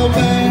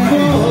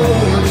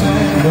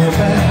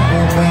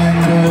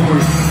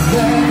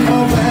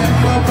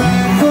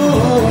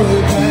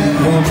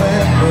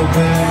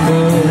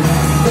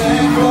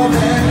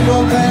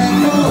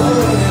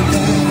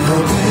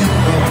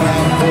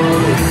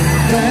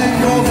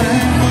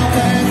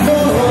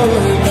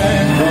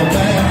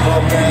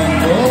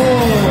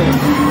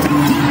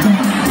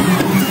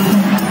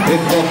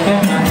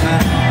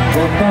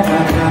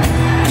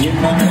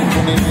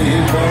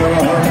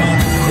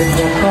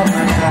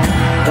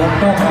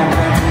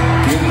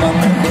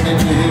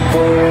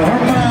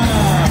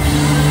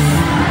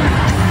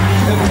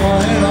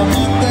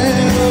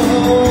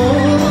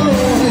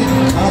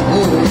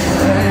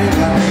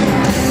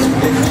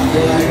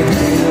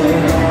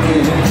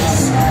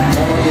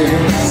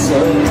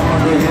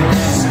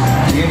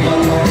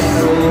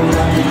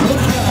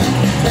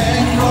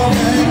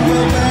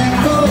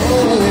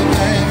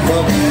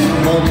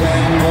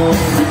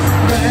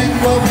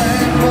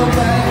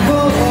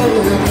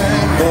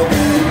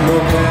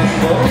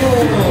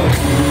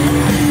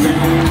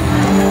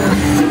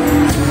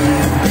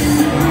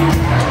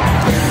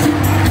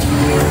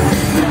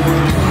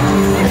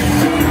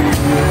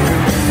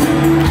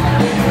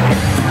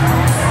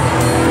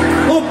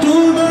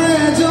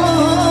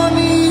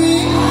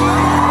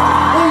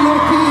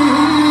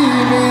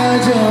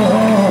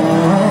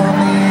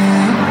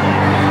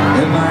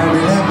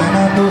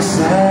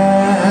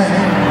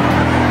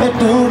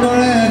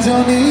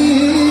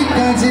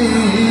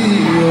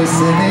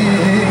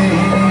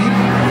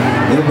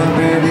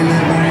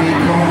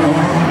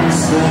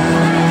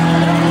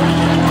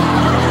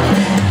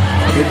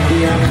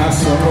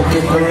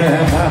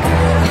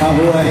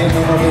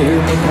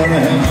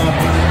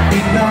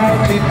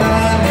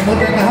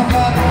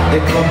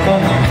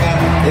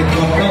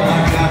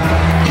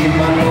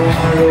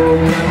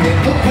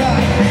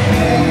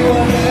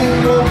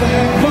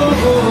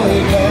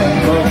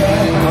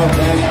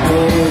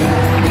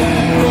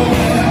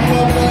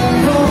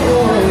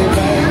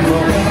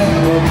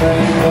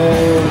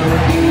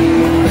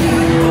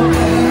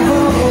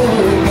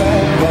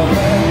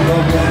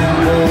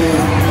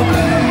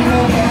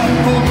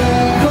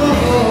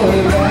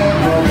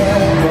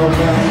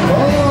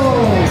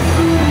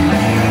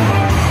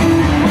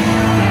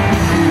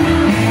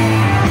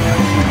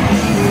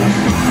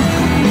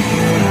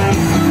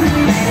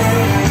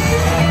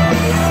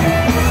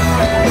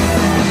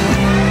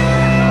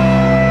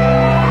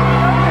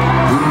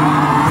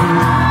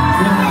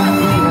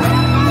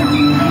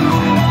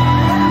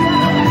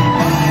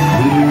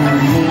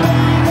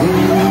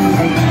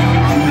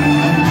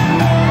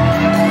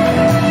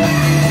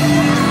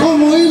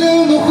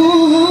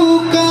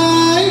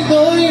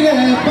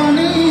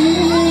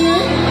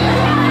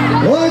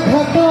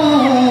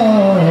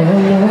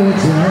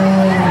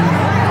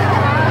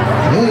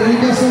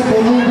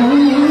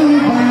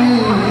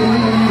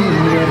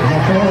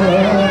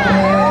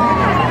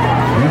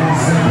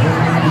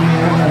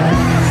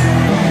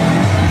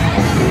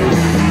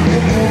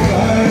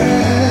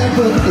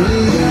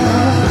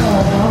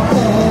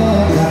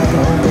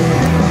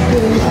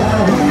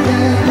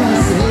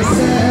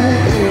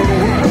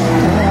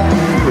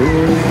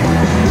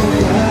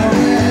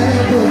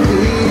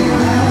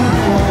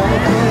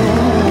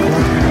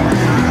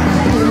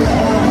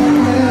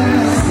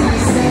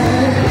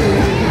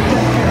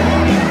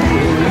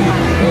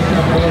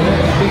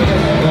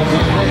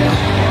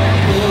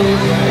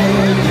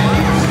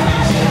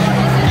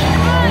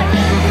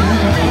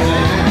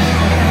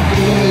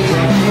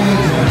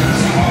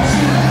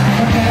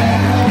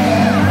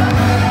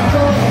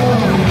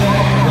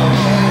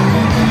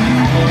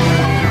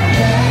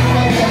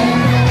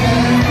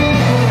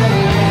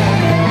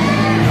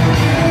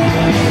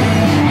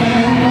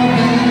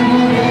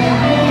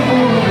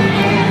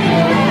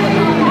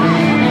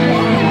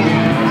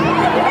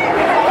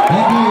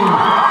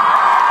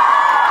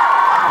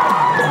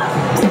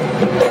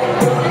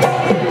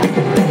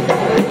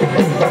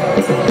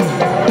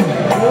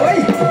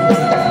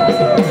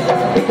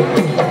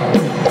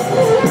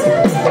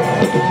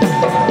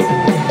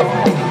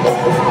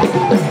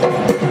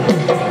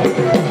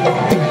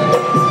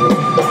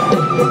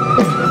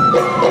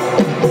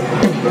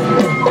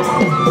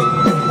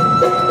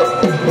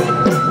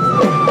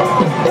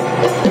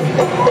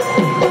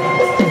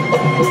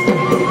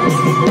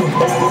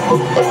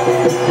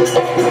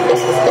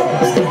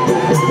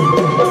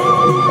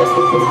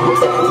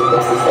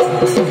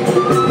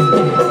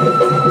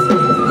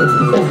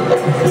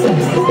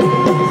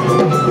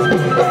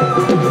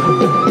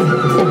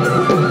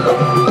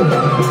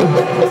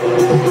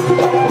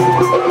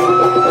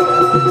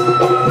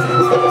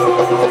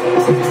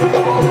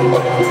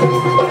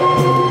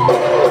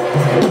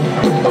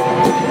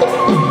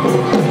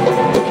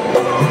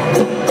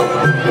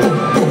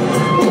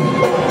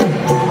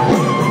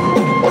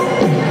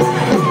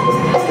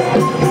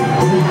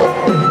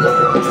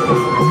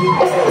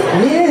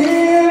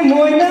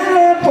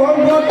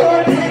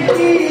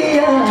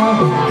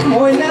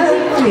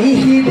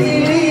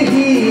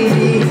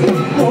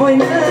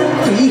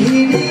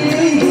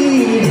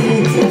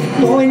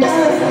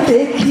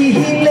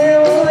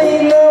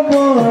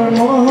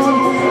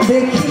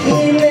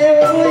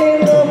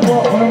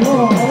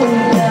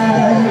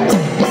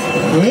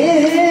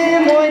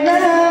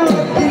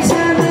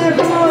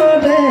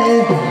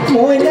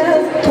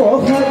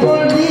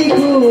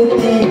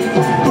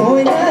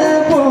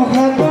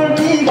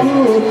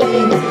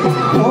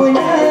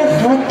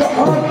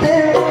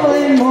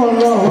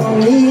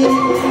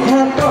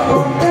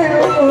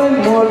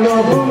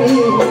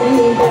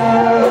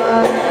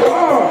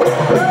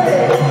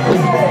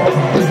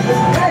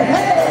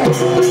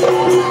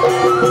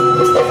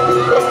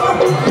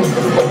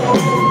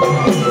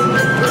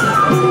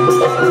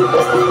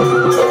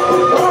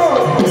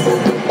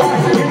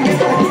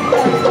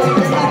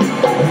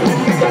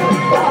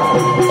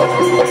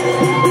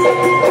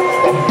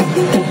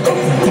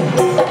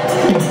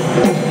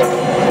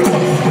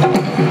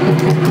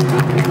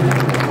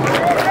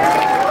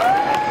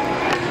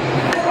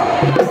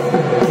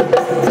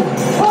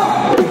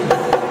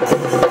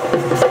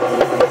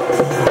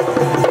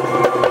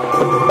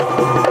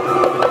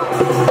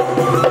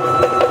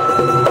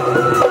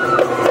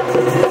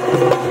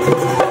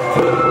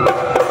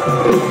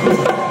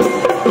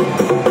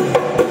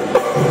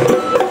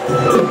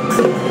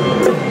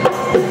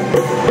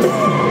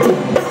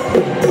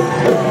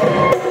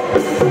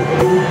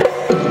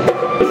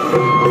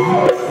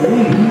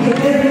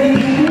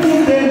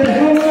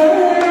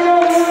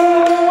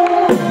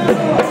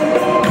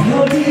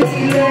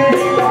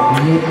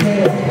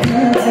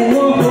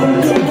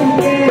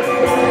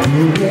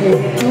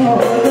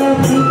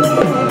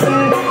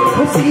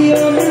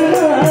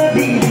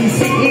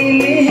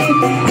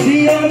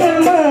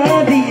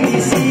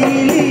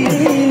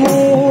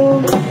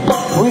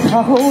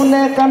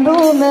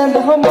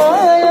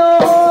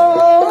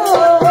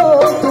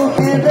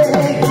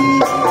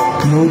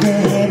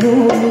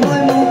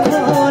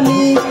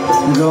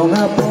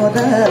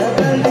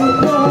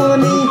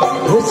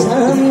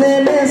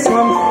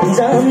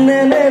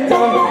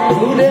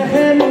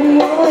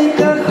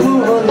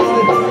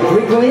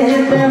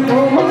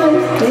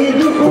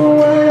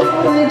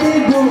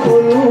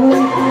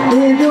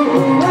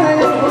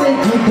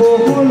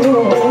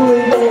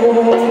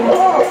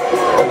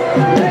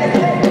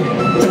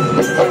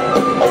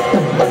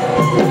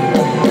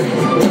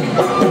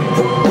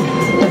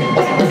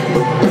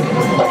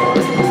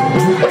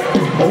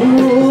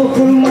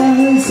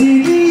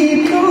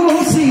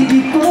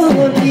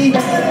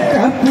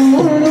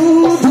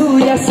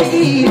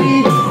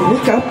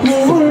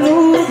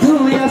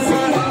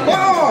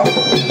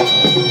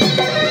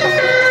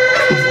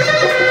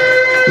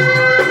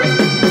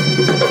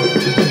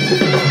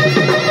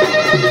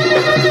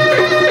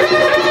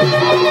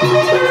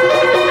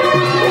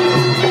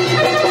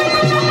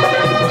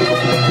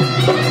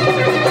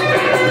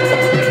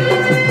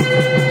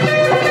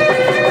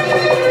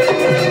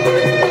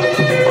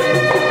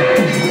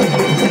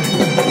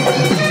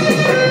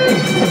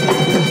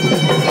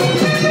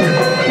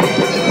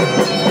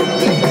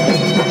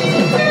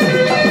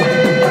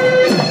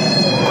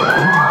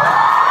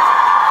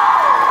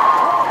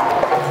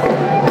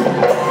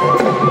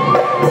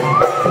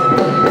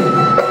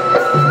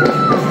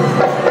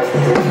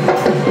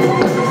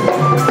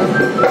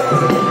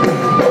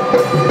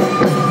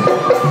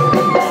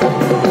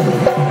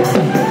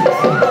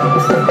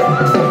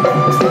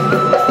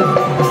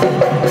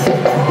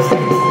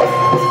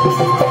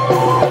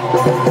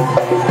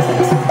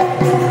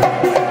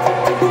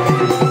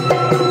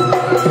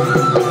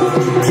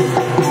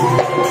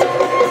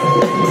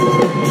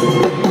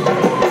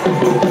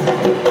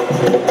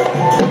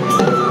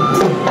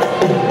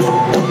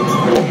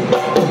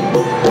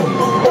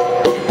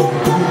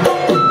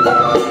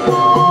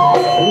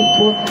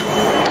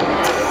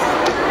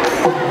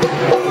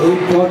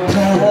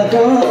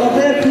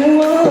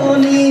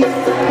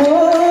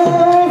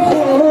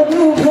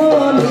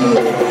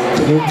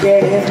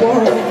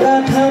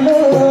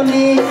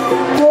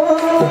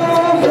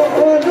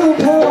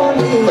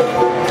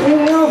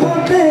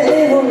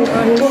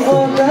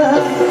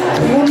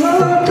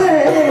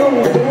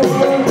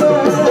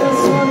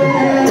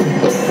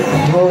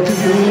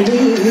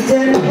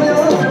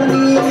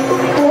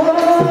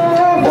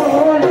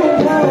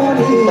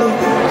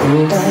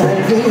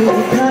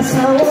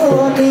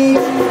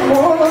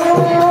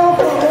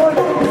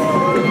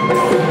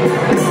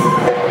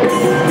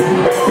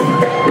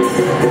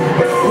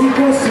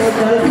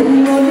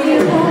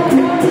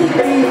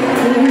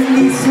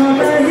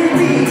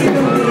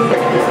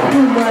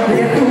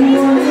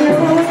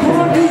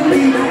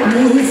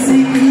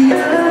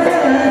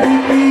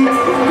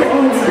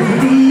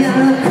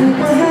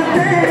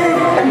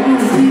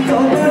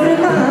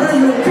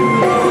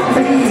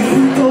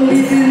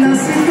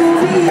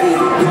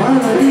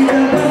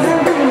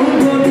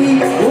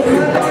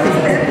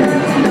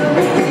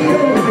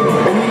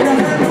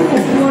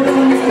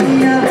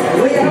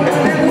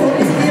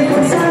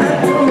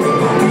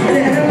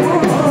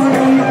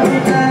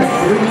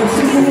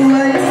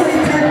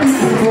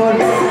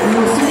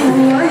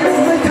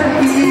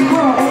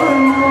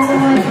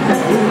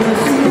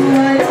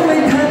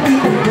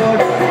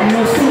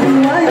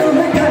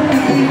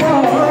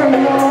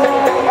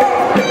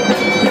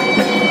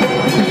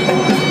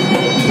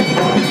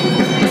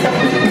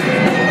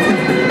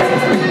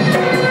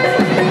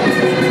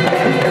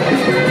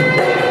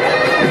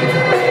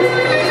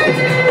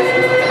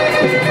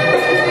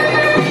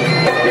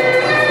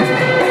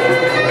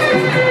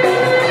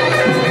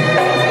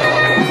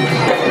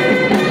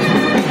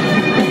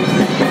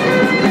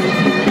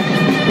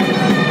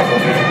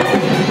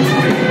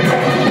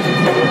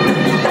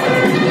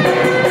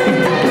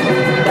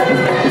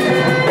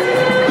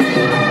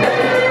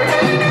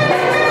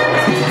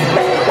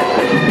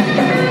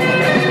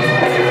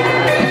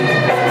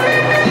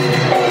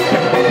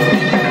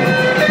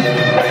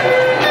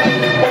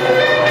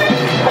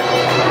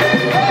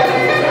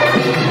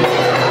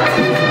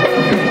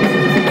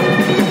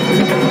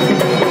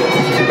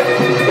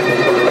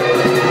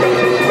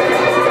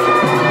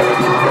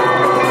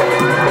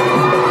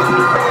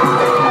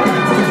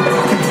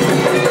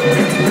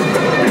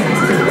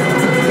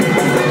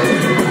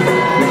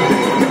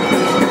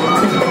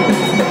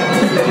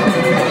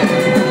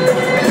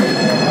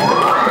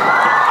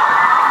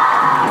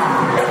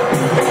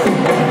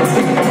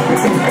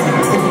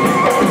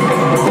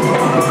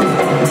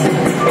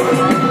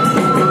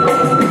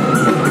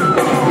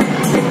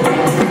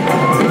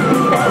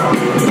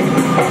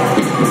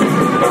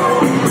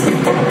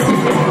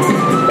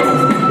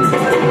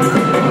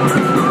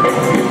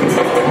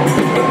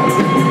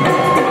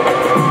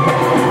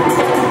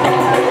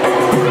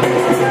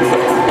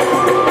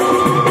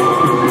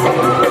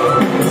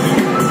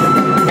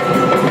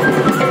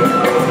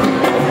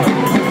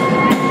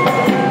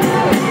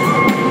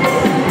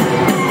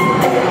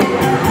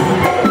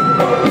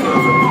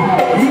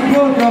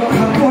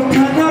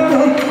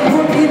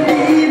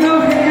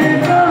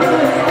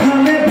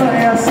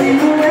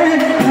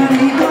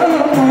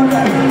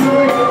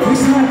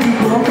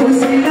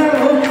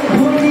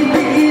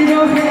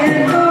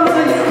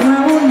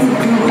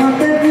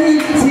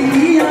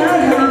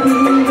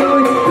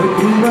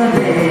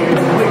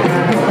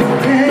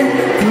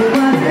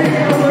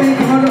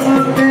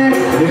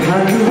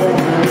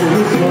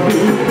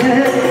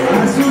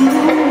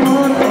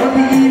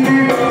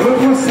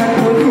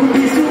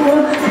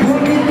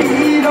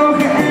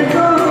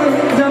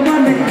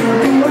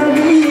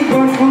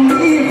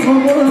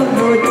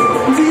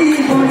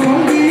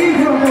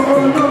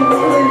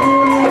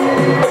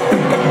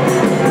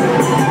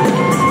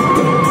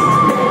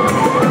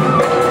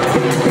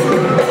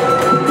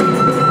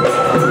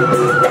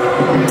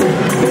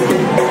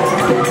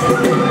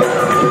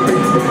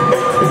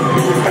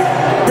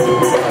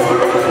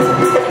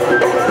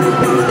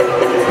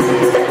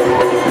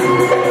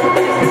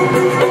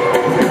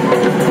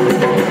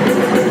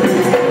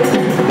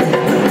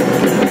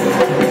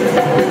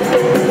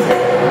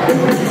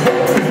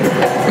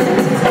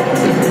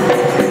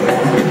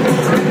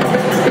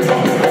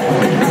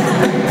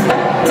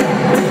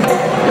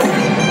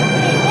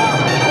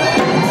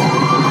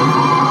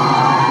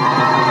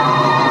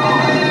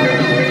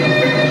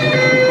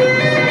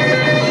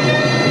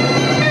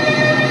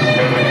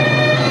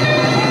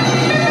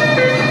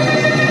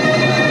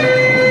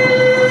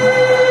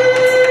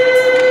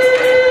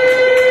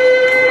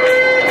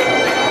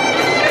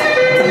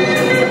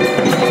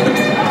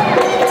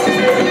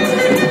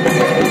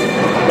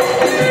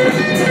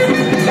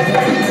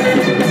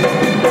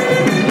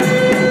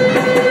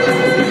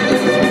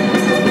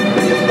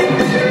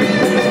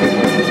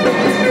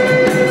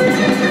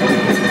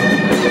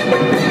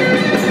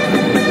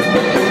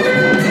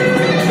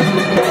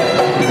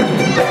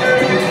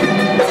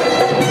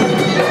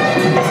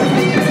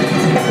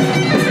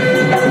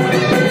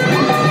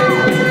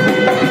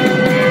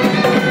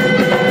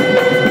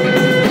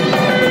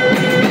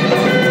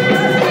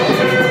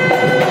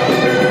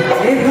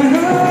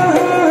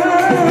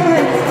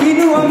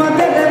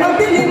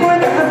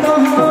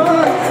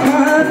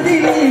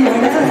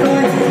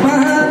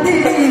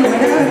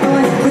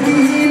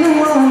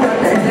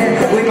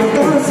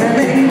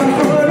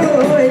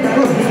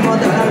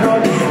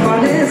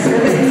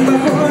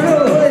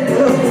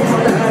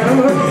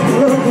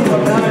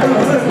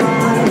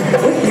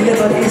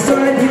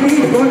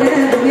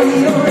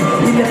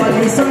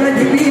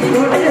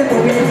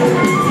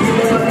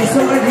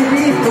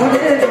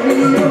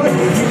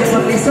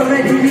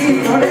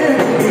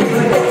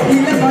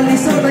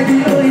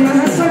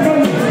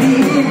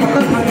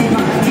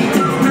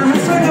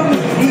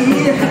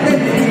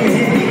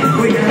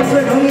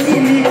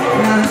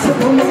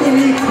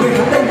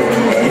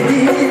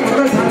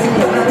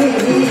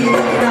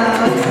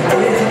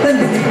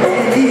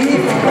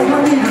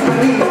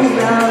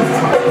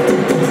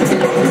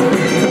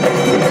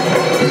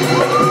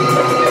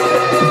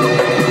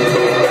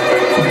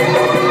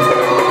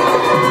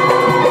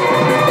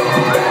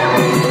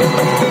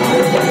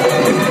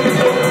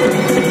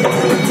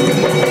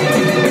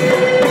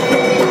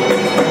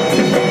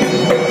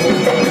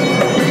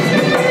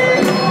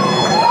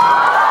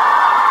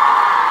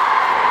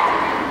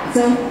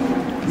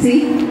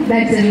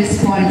 That's the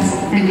response,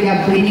 and we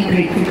are very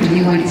grateful to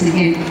you once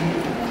again.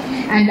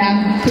 And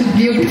to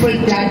beautiful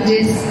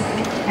judges,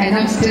 and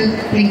I'm still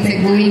things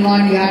are going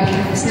on. We are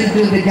still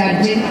doing the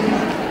judging.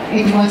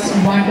 It was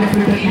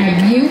wonderful to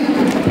have you.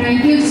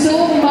 Thank you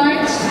so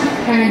much.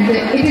 And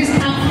it is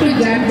tough to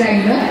judge,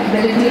 I know.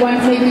 The little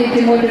ones may be a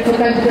little more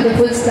difficult because the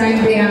first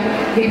time they are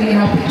getting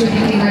an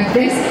opportunity like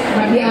this.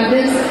 But the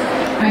others,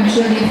 I'm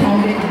sure they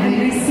found it.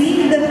 We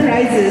received the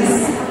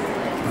prizes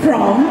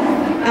from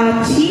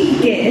our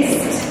chief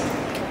guest,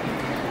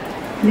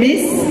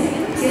 Miss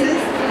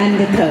and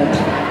the third.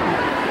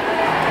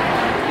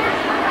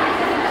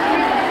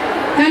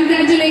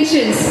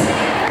 Congratulations.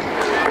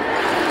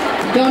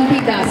 Don't be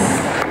Das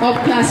of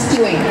class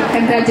 2A.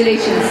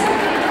 Congratulations.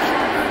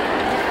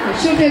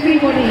 Shoot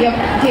everybody your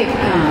gift,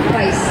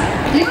 prize.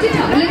 Lift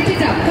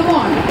it up, come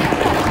on.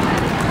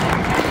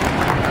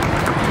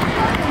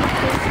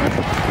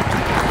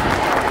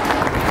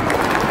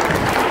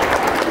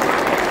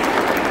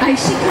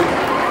 Aishika.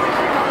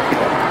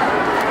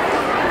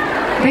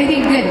 Very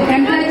good.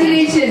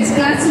 Congratulations,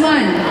 class 1.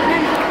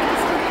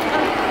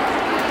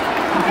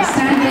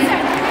 Stand there.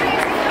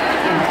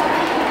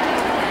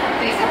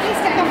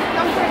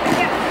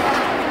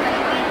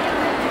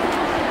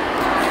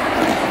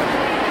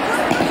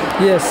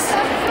 Yes.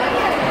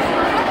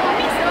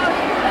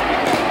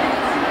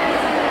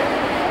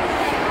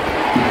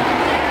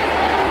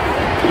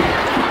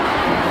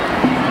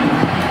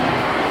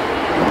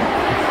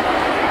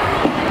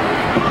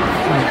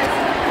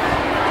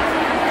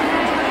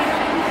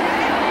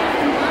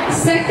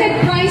 Second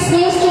prize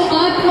goes to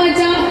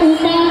Atmaja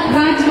Uma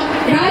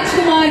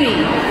Rajkumari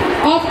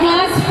of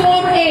class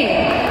 4A.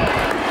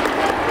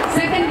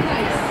 Second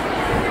prize.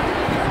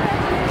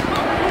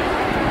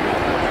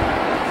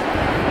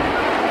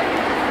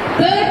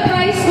 Third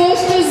prize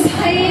goes to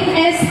Zain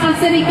S.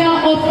 Asarika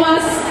of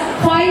class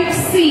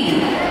 5C.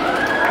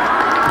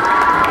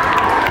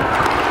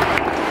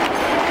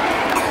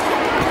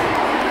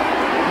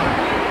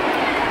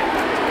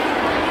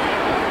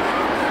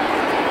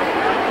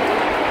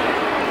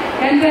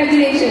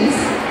 Congratulations.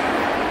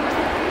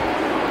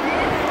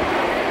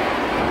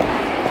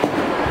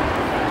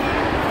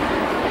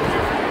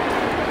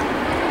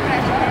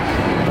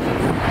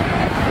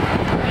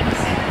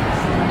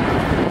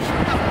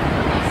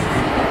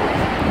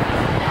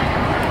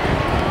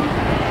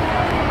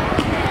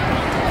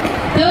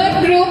 Third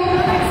group.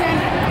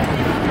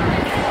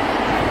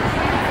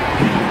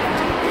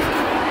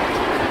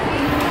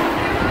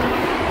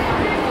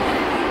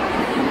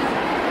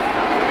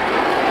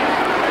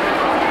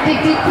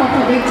 Take photo,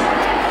 wait.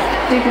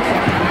 Take a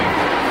photo.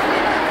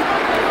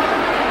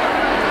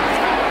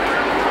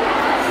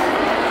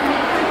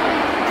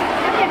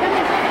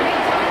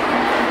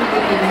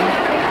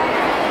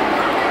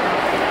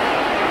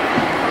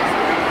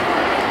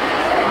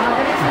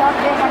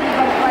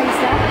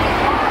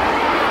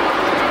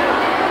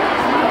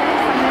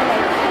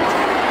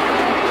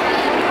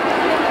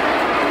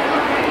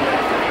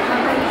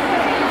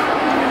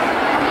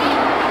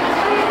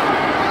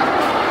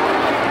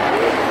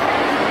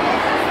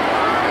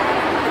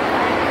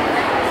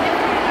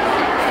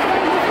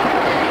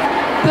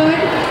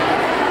 Third.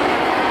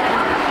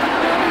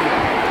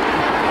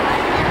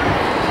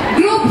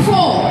 Group 4.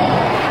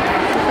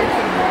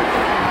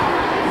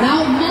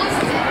 Now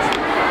must.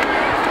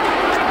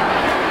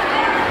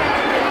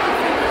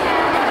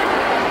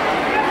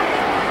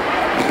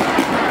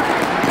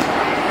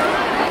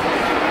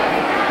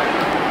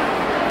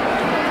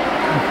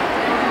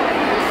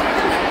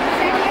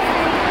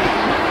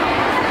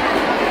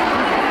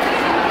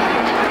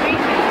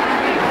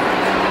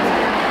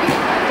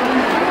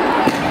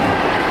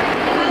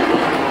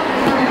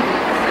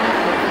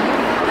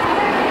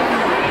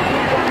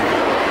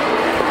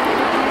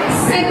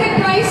 Second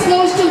prize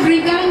goes to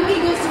Vriganki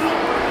Goswami.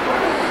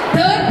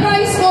 Third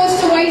prize goes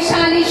to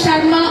Vaishali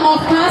Sharma of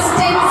class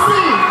 10C.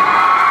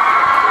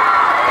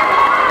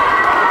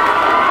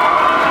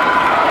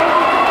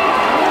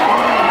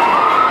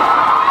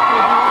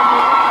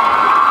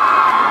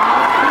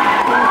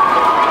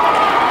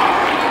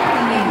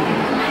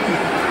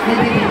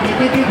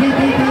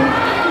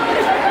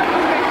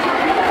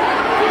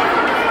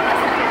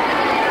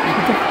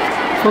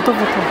 Photo.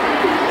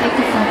 Take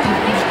a photo.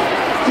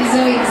 She's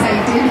so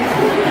excited.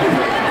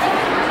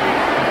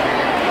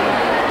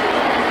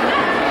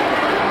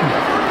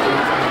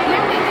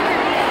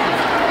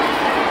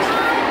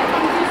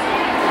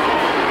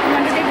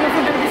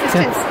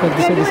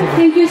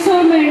 Thank you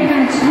so very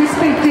much,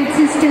 respected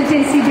Sister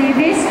Tessie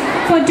Davis,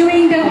 for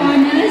doing the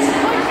honors,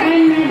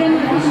 and Madam,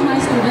 My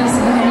students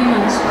very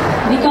much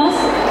because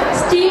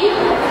still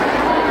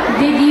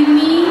they give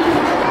me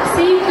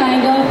same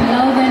kind of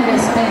love and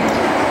respect.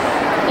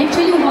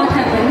 Actually, what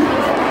happened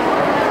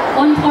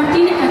on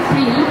 14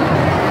 April,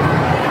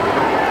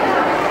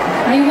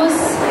 I was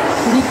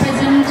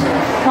represent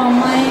from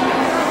my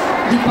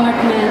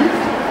department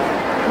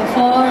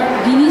for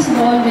Guinness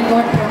World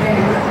Record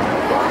program.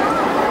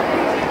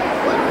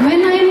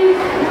 When I'm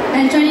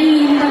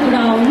entering in the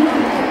ground,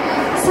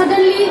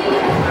 suddenly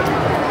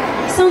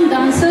some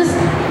dancers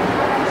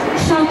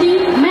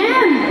shouting,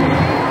 "Ma'am!"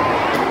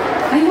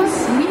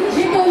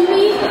 They told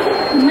me,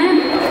 "Ma'am,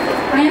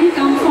 I am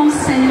come from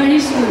St.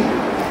 Mary's School.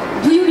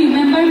 Do you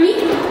remember me?"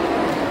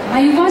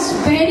 I was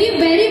very,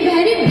 very,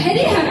 very,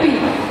 very happy.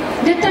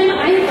 That time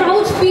I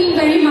proud feel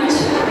very much.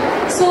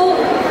 So,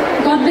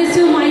 God bless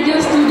you, my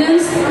dear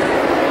students.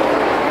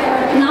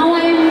 Now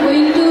I am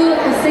going to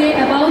say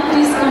about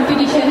this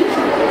competition.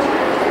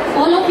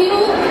 All of you,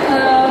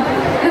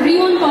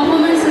 everyone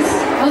performance is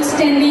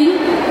outstanding.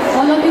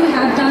 All of you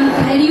have done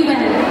very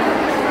well.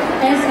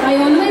 As I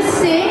always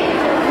say,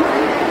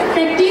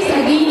 practice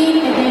again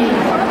and again.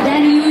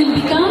 Then you will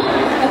become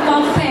a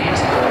perfect.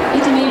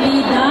 It may be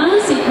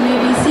dance, it may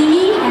be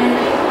singing, and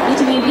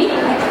it may be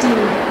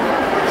acting.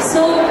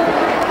 So,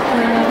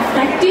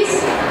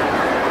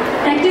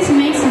 practice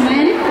makes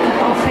man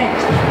perfect.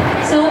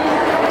 So,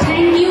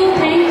 thank you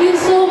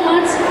so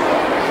much,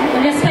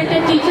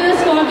 respected teachers,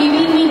 for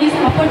giving me this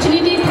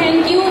opportunity. Thank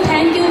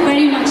you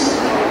very much.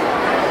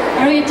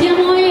 আৰু এতিয়া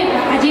মই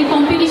আজিৰ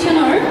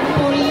কম্পিটিশ্যনৰ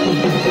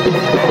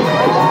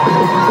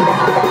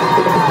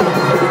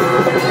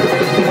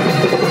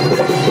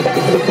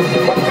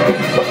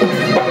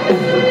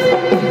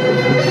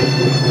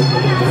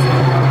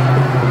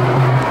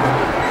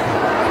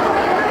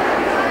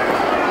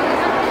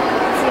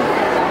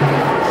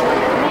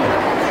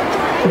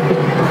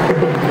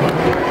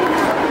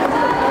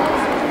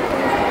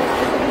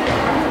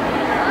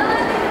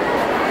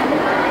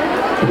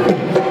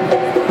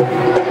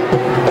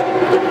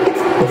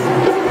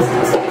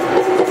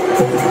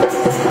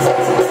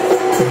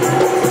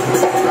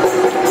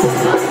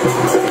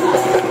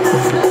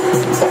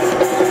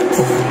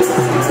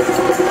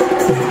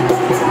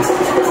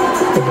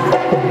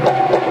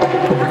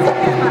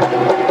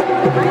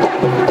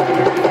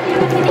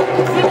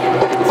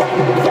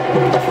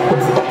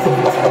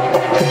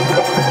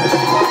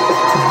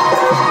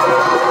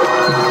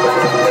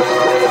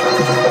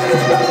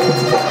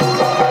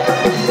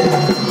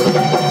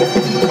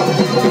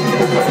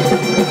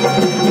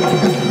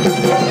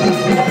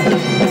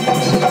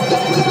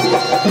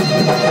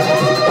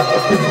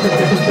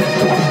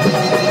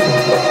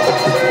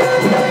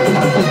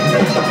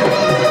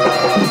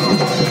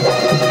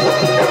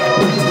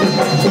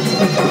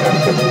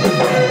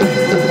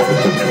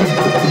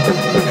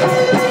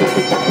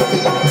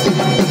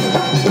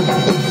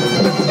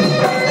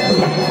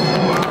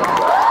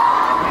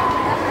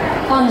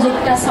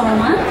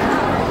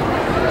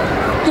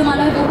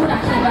তোমালৈ বহুত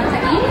আশীৰ্বাদ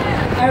থাকিল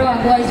আৰু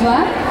আগুৱাই যোৱা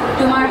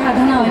তোমাৰ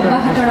সাধনা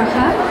অব্যাহত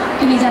ৰখা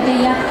তুমি যাতে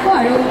ইয়াত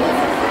আৰু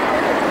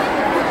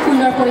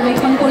সুন্দৰ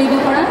পৰিৱেশন কৰিব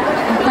পৰা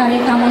তাৰে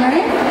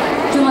কামনাৰে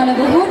তোমালৈ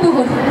বহুত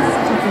বহুত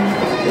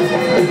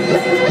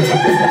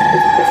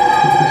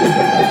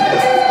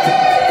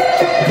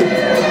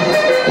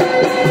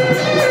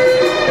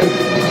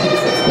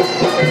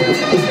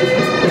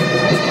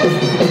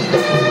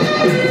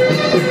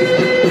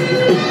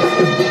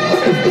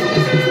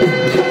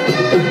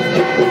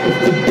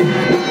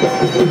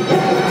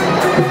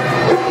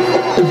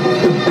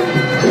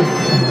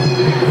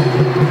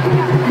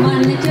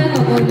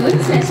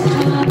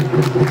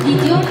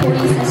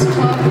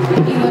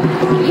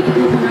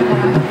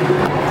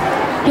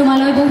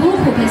তোমালৈ বহুত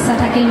শুভেচ্ছা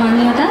থাকিল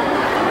মান্যতা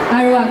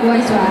আৰু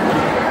আগুৱাই যোৱা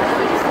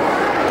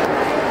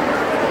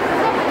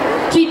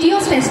তৃতীয়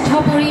শ্ৰেষ্ঠ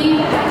পৰি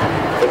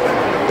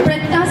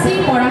প্ৰত্যাশী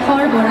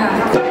পৰাশৰ বৰা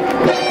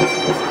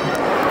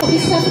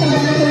ভৱিষ্যত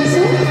কামনা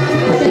কৰিছোঁ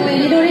তেওঁ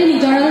এনেদৰে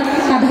নিজৰ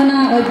সাধনা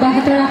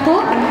অব্যাহত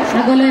ৰাখক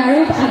আগলৈ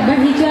আৰু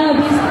আগবাঢ়ি যোৱা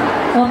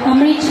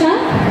অমৃত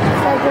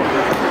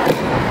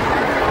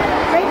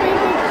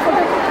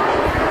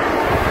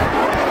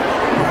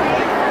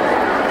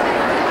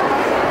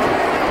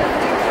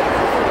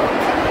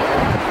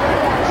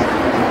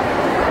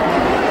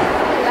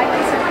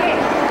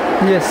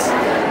Yes.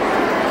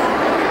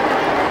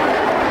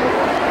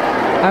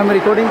 I am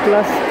recording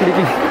class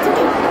clicking.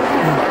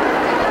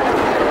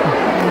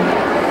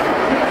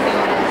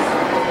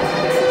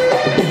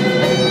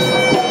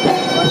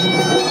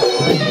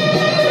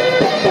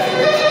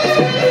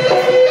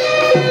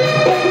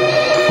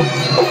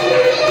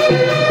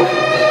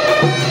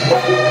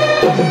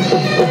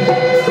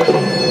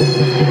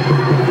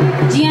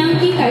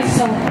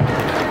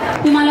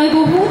 তোমালৈ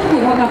বহুত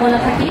শুভকামনা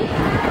থাকিল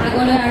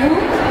আগলৈ আৰু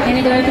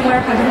এনেদৰে তোমাৰ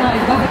সাধনা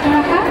অব্যাহত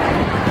ৰখা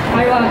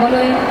আৰু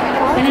আগলৈ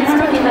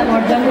এনেধৰণৰ কিতাপ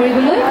অৰ্জন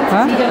কৰিবলৈ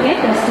নিজকে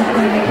প্ৰস্তুত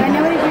কৰিব।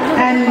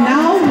 And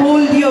now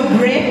hold your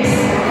breath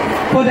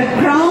for the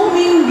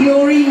crowning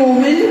glory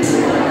moment,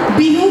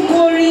 Bihu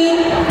Kori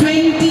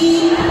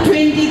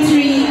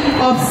 2023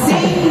 of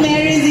St.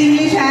 Mary's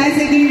English Higher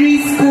Secondary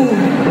School.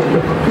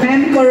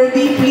 Ma'am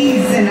Korodi,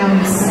 please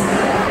announce.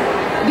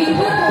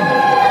 Bihu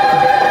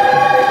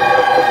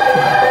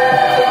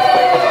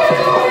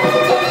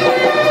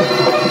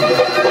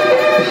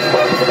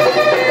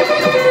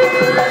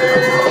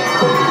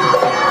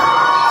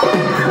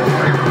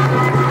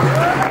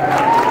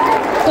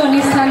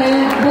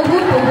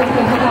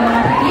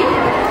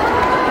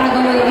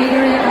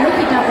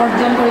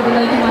অৰ্জন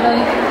কৰিবলৈ তোমালৈ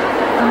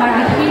আমাৰ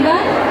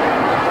আশীৰ্বাদ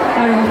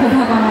আৰু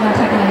শুভকামনা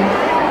থাকিলে।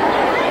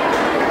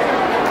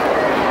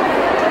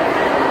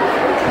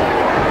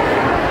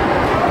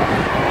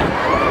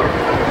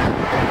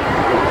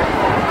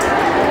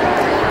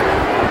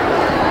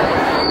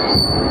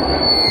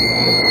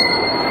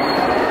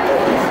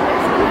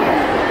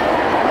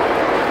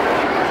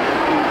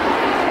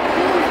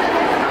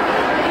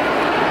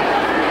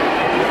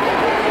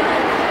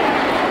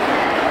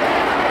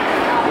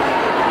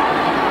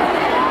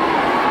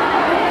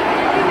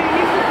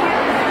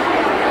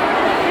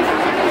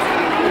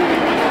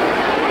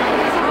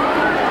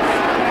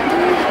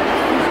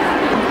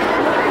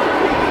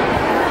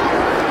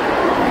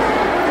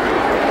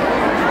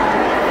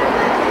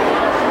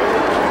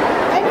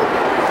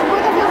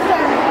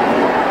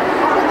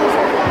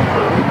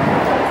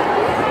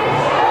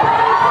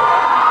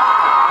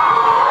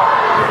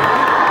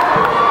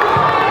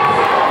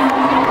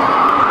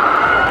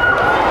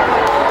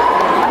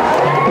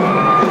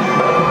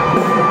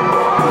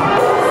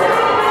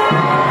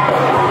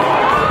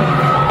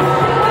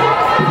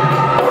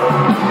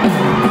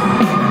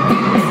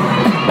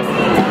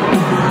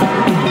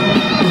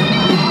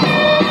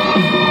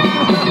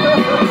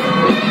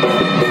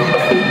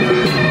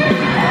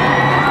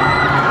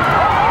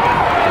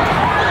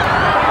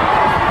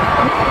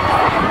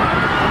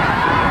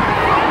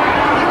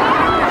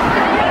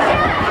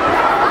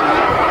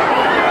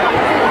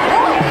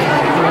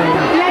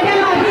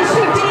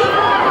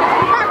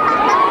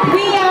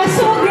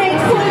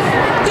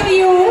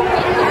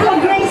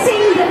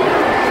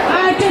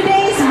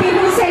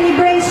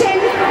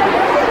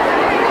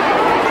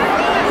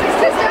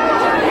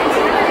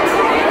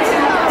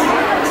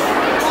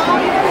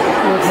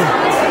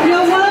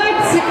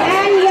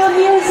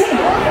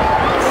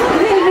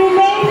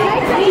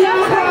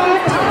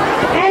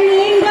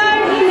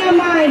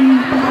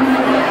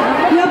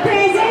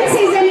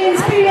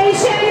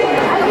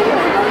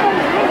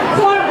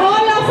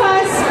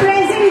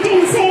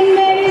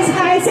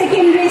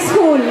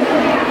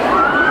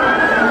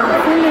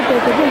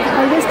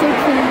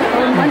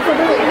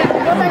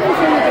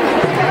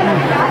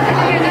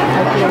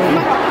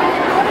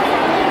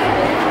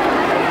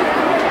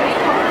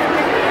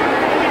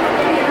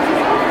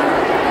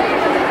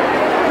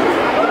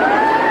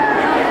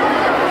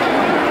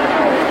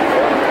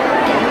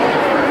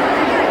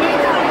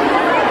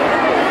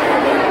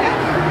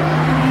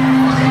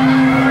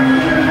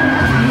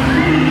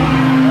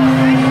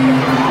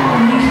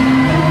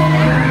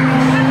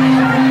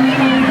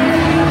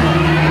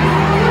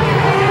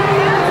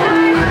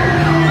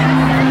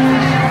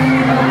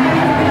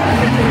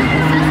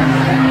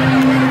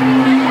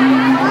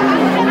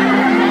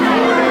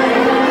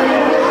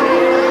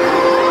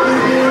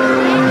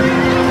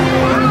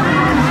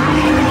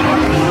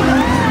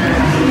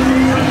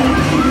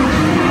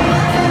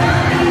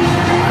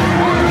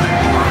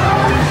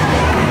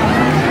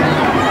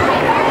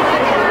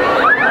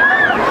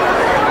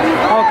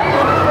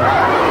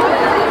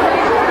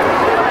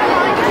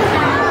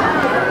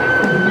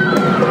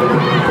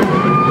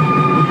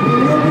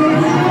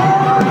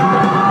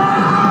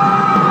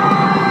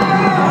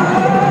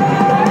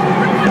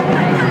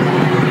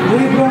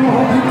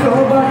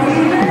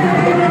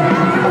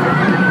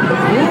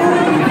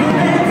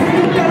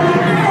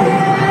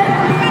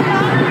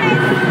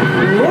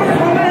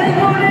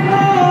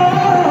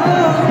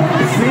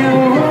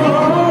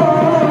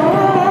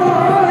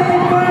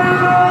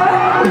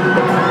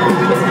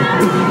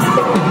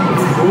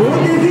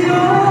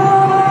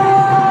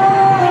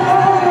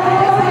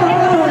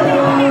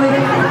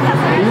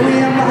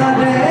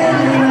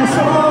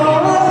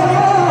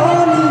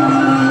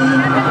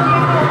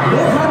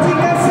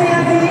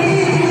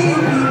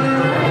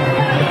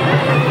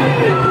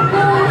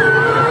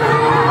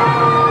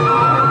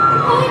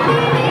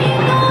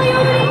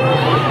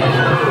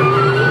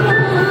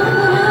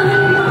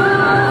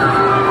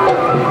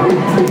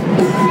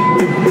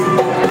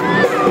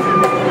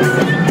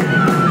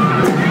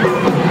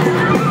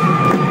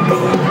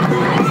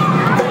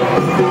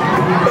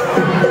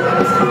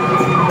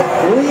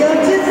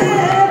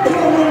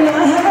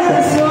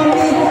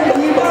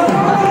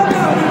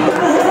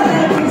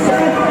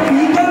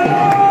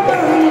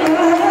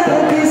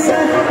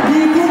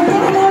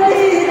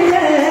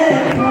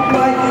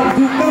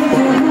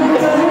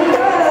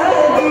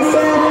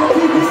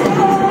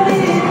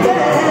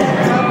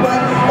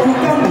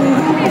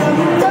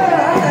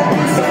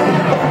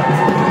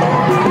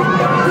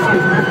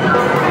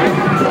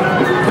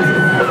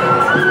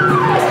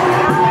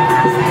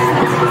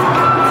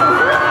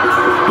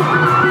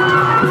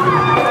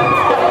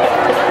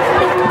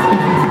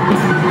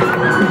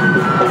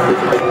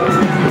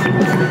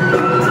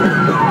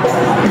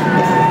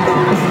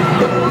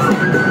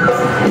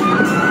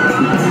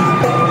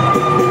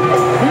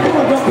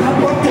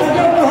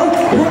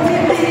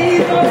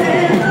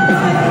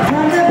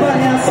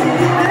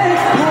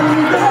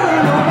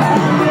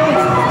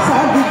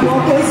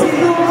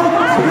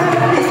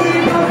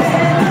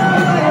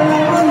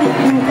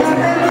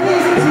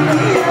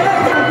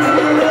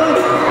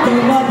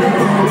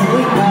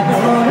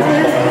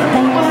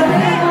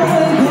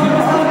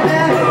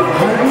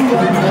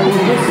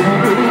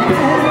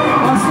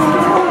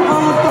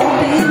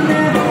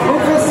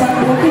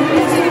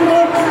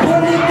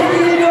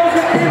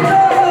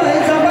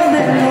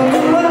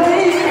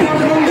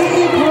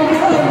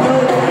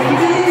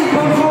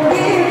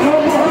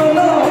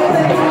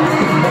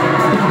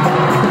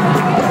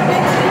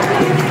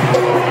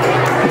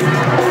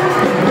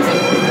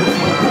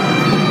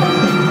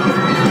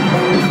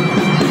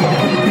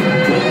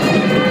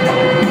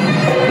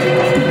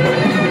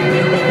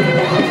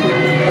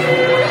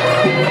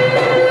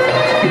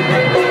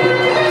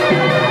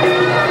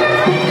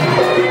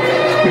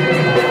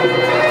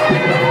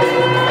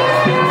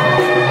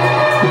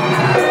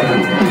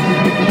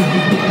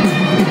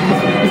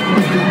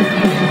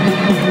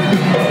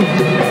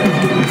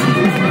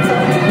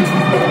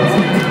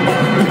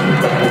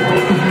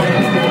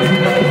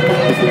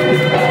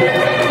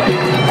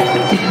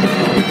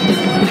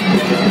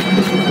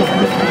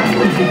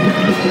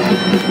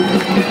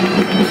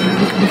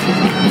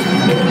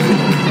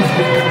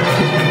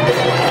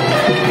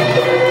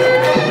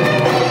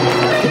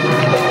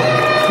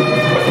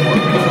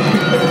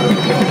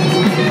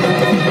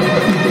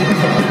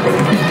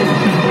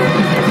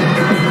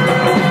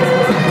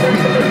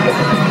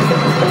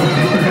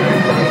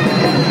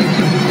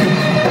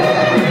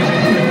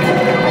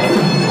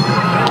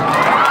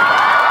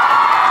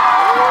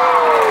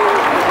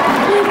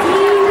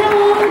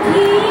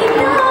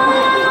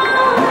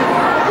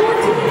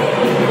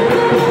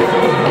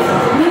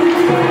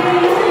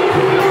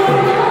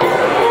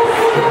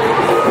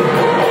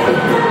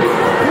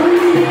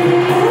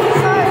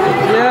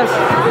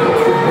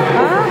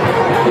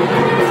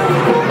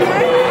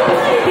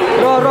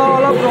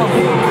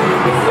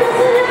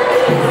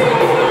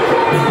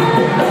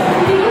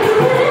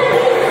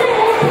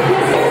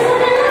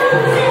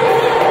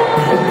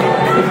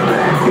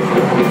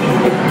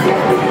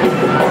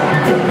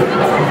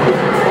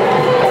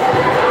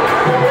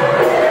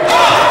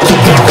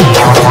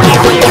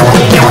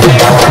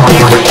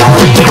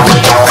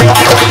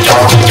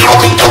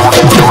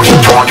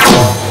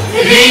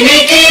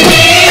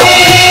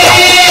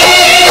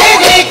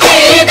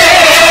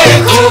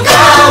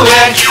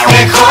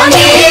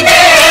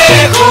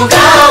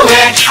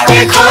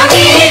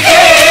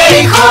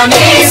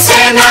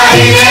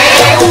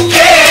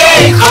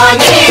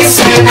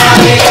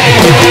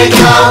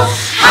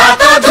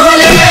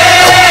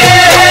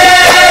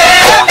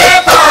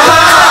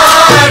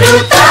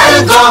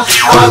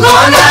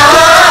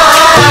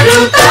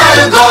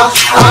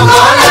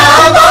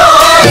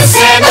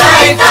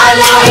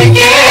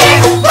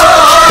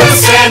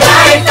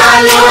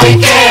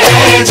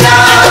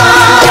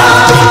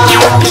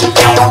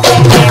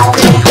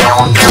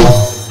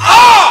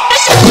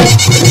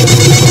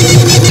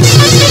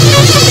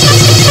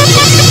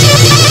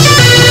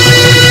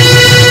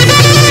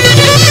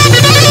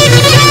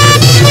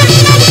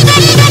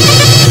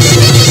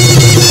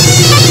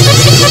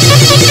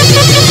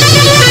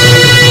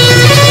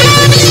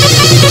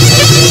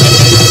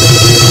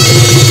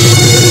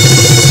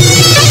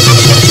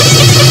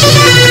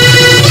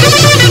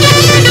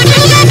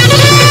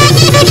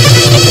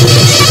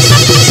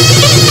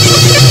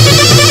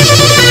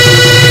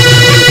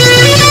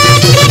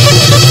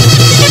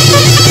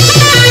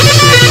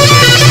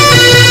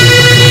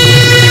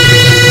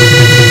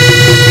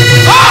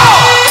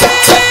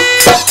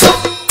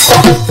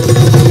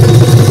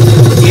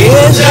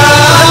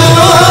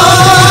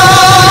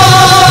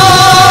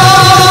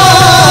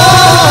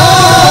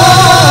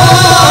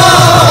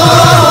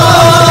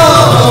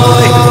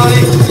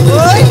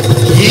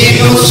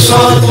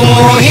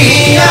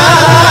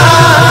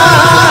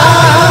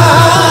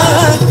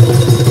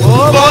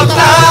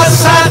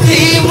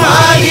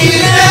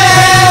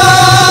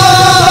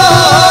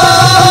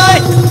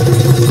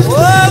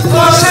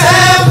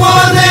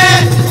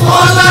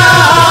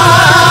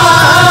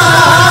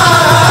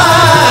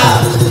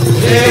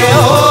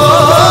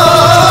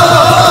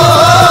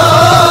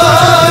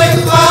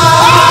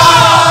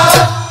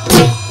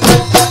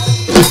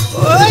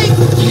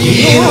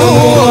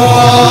 You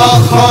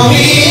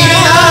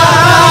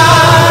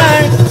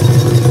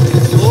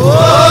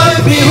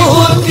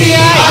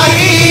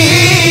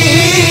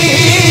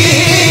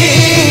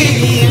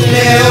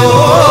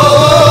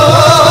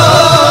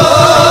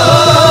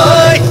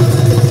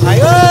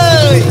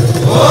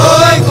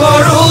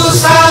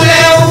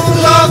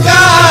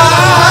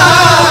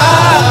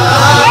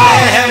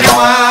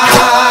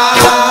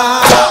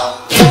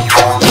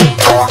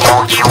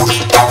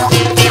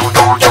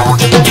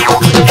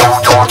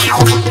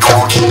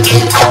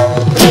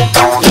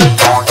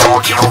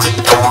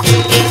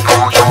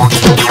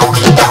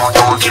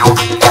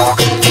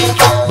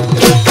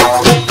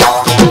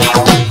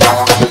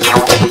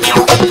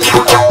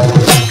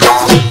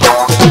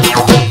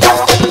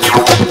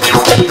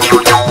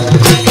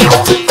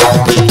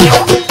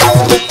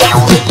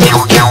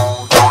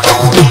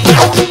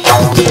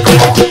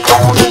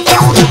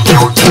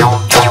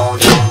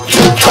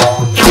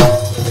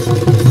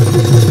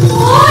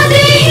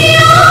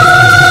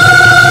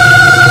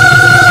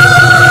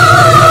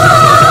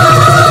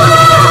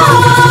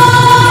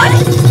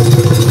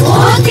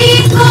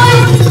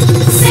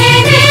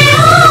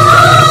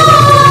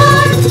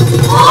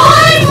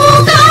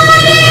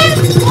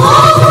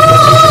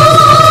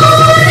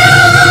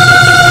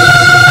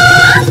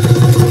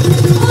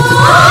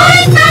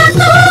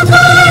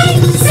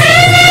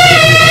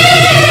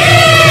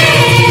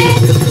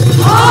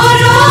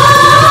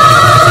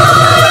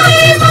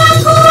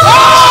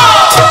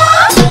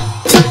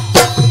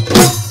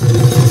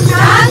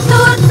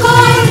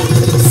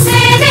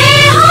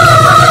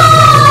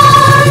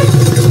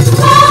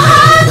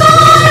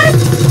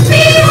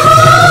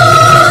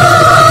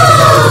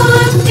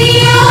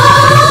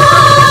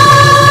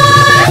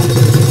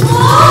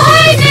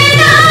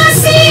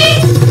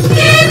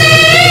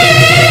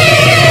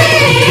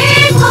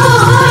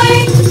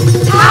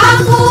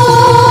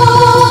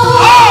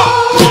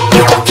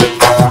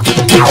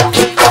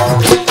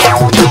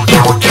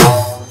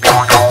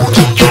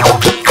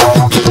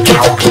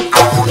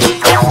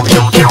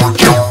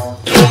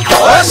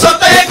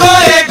পিছতে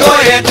গয়ে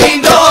গয়ে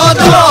দিন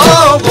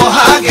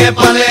বহাগে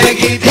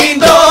পালেগি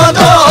দিন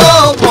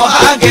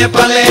বহাগে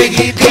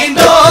পালেগি দিন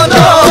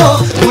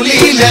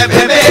তুলিলে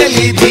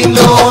ভেবেলি দিন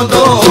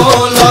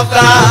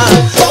লতা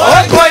ঐ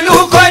কৈলো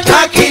কৈ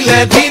থাকিলে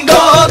দিন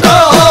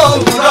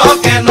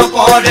উৰকে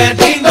নপৰে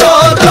দিন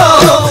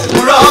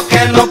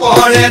উৰকে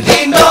নপৰে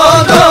দিন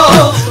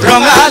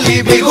ৰঙালী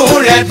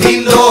বিহুৰে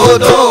দিন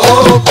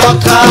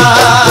কথা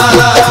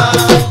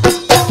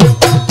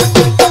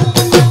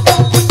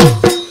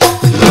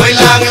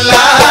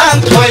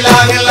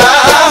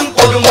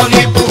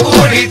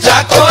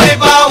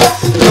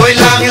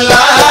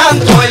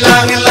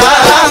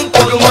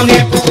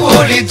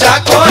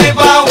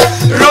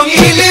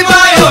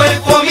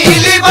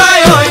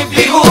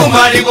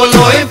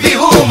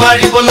বিহু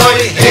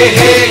মাৰিবলৈ হে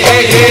হে হে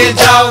হে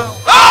যাও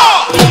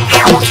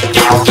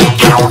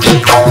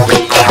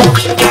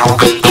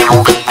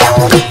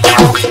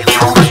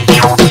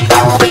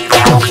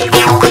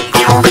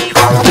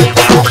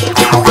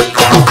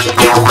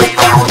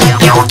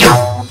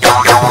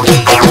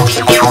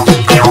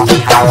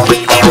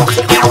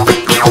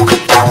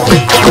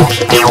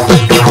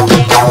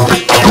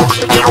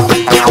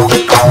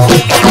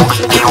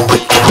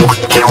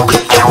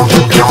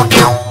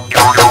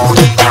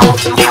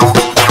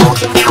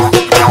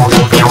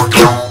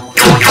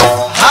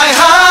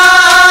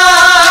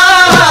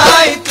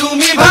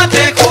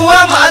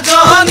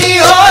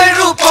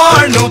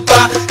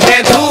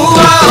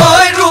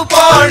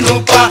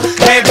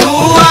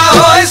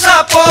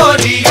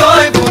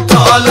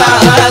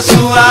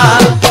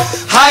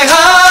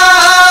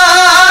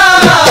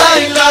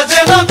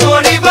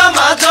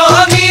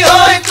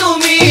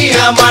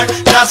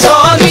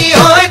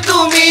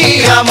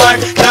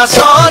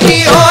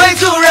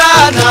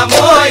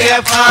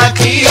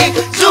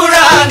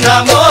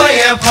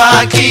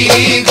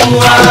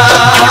Guwahati